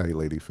 4K,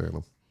 Lady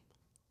Phantom.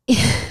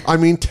 I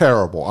mean,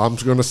 terrible. I'm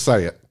going to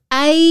say it.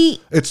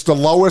 It's the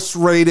lowest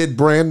rated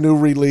brand new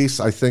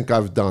release I think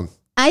I've done.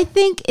 I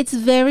think it's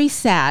very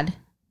sad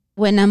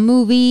when a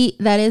movie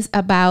that is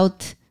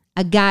about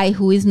a guy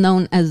who is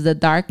known as the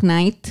Dark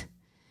Knight,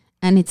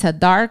 and it's a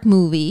dark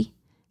movie,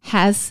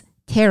 has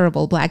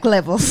terrible black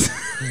levels.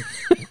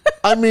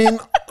 I mean,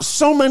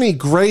 so many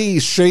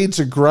shades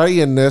of gray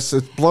in this.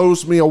 It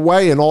blows me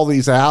away in all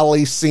these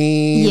alley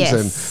scenes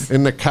and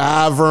in the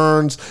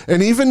caverns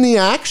and even the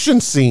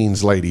action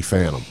scenes, Lady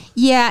Phantom.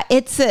 Yeah,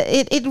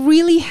 it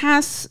really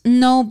has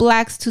no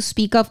blacks to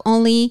speak of,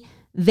 only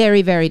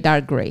very, very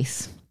dark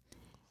grays.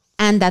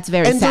 And that's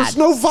very sad. And there's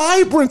no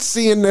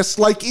vibrancy in this.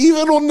 Like,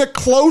 even on the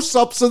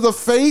close-ups of the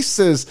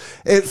faces,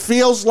 it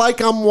feels like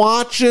I'm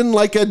watching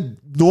like a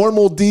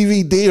normal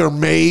DVD or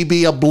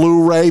maybe a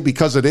Blu-ray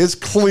because it is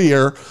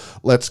clear.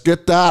 Let's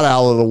get that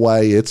out of the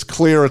way. It's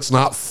clear. It's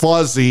not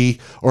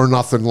fuzzy or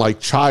nothing like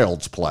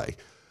Child's Play.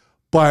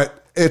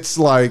 But it's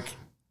like,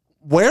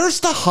 where's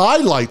the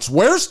highlights?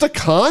 Where's the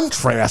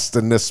contrast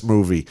in this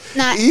movie?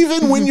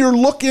 Even when you're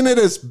looking at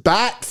his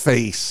bat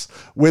face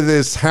with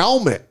his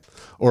helmet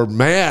or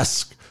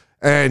mask,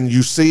 and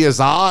you see his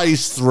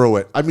eyes through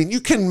it. I mean, you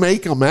can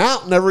make them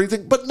out and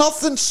everything, but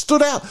nothing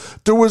stood out.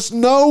 There was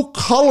no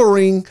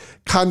coloring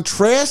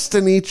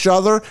contrasting each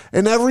other,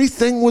 and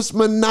everything was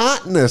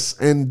monotonous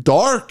and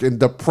dark and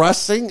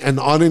depressing and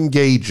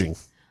unengaging.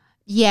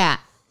 Yeah.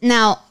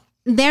 Now,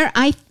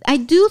 I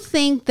do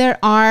think there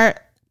are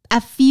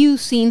a few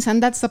scenes,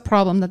 and that's the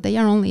problem, that they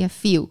are only a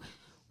few,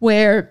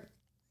 where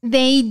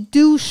they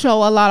do show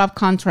a lot of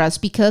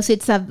contrast because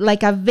it's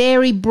like a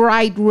very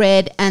bright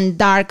red and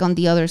dark on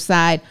the other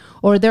side,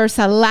 or there's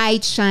a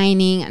light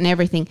shining and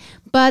everything.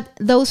 But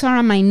those are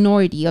a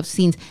minority of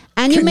scenes.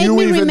 And you made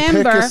me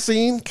remember. Pick a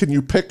scene? Can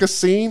you pick a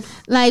scene?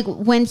 Like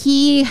when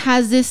he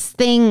has this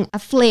thing, a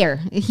flare.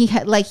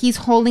 He's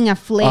holding a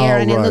flare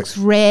and it looks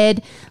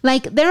red.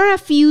 Like there are a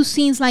few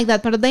scenes like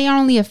that, but they are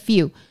only a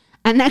few.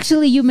 And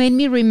actually, you made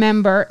me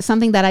remember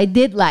something that I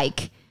did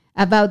like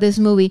about this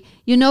movie.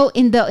 You know,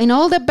 in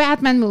all the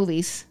Batman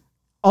movies,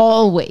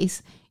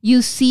 always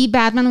you see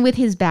Batman with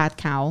his bat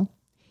cowl,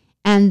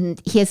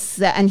 and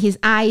his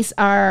eyes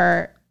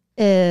are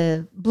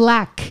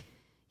black.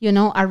 You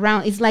know,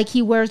 around, it's like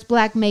he wears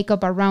black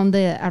makeup around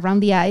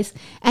the eyes,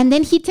 and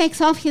then he takes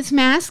off his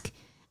mask,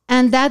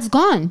 and that's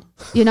gone.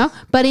 You know,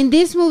 but in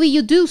this movie,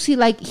 you do see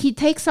like he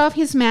takes off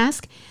his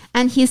mask,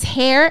 and his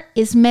hair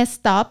is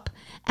messed up,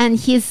 and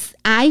his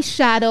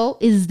eyeshadow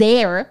is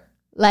there.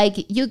 Like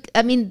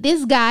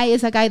this guy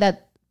is a guy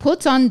that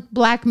puts on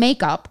black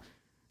makeup,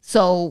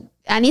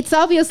 and it's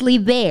obviously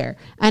there.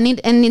 And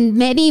in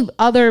many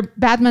other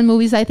Batman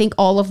movies, I think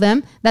all of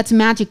them, that's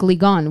magically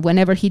gone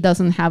whenever he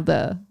doesn't have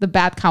the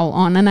bat cowl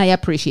on, and I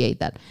appreciate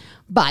that.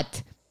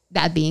 But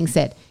that being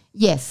said,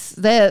 yes,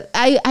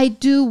 I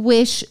do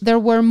wish there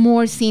were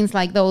more scenes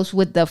like those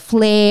with the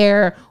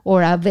flare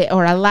or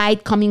a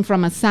light coming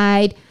from a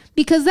side.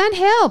 Because that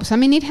helps. I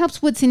mean, it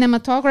helps with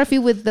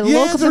cinematography, with the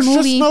look of the movie. Yeah,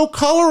 there's just no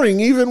coloring,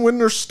 even when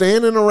they're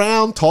standing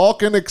around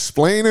talking,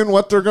 explaining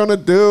what they're going to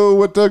do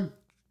with the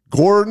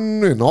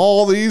Gordon and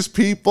all these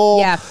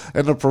people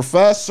and the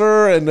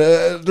professor. And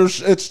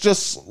it's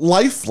just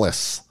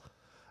lifeless.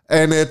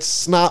 And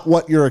it's not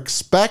what you're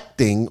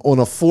expecting on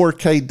a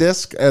 4K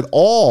disc at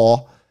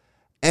all.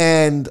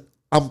 And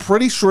I'm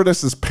pretty sure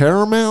this is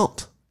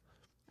Paramount.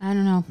 I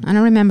don't know. I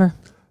don't remember.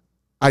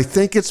 I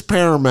think it's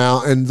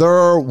Paramount, and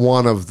they're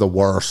one of the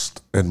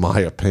worst, in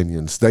my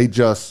opinions. They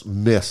just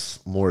miss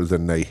more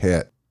than they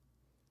hit.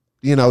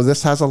 You know,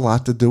 this has a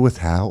lot to do with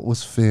how it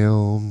was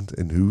filmed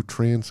and who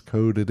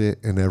transcoded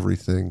it and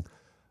everything.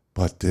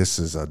 But this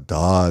is a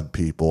dud,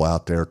 people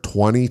out there.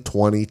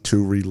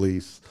 2022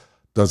 release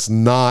does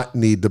not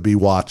need to be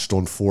watched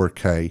on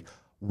 4K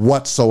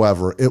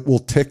whatsoever. It will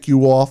tick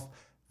you off.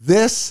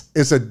 This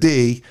is a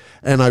D,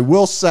 and I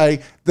will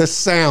say the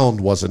sound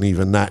wasn't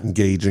even that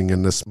engaging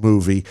in this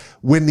movie.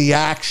 When the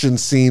action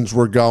scenes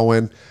were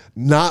going,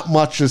 not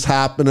much is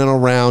happening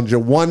around you.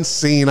 One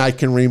scene I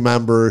can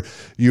remember,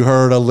 you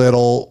heard a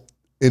little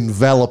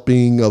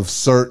enveloping of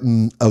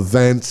certain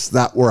events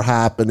that were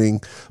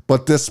happening,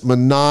 but this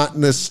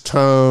monotonous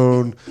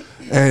tone,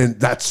 and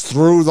that's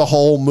through the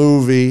whole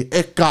movie,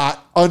 it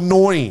got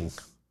annoying,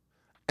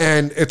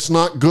 and it's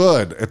not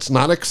good. It's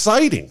not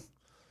exciting.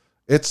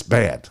 It's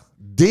bad.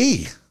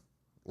 D,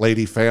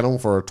 Lady Phantom,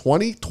 for a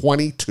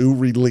 2022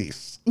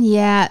 release.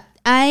 Yeah,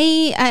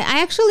 I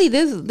actually,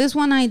 this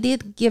one I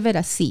did give it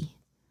a C.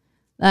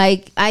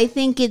 Like, I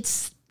think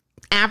it's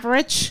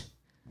average.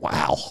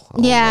 Wow.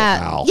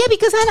 Yeah,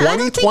 because I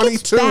don't think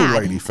it's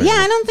bad. Lady Phantom.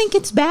 Yeah, I don't think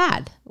it's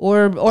bad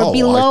or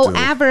below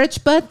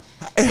average, but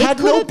it had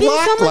no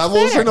black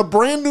levels in a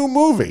brand new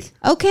movie.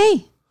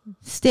 Okay.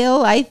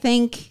 Still, I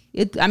think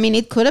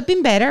it could have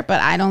been better,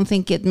 but I don't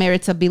think it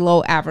merits a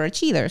below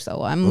average either.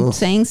 So I'm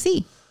saying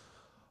C.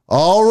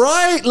 All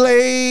right,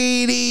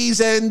 ladies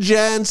and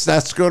gents,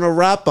 that's going to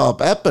wrap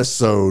up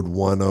episode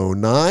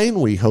 109.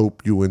 We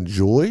hope you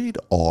enjoyed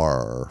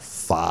our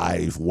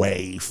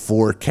 5-way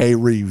 4K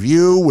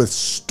review with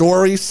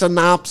story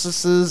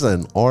synopsises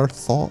and our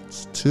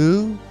thoughts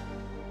too.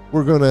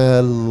 We're going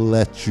to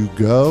let you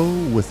go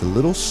with a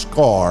little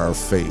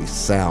Scarface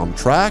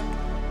soundtrack.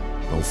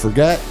 Don't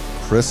forget,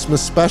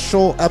 Christmas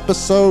special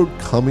episode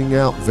coming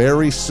out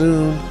very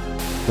soon.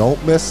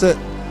 Don't miss it.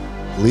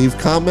 Leave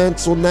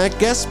comments on that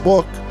guest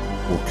book.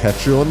 We'll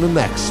catch you on the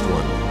next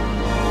one.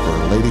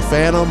 For Lady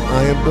Phantom,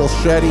 I am Bill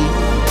Shetty.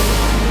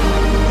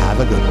 Have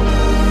a good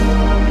one.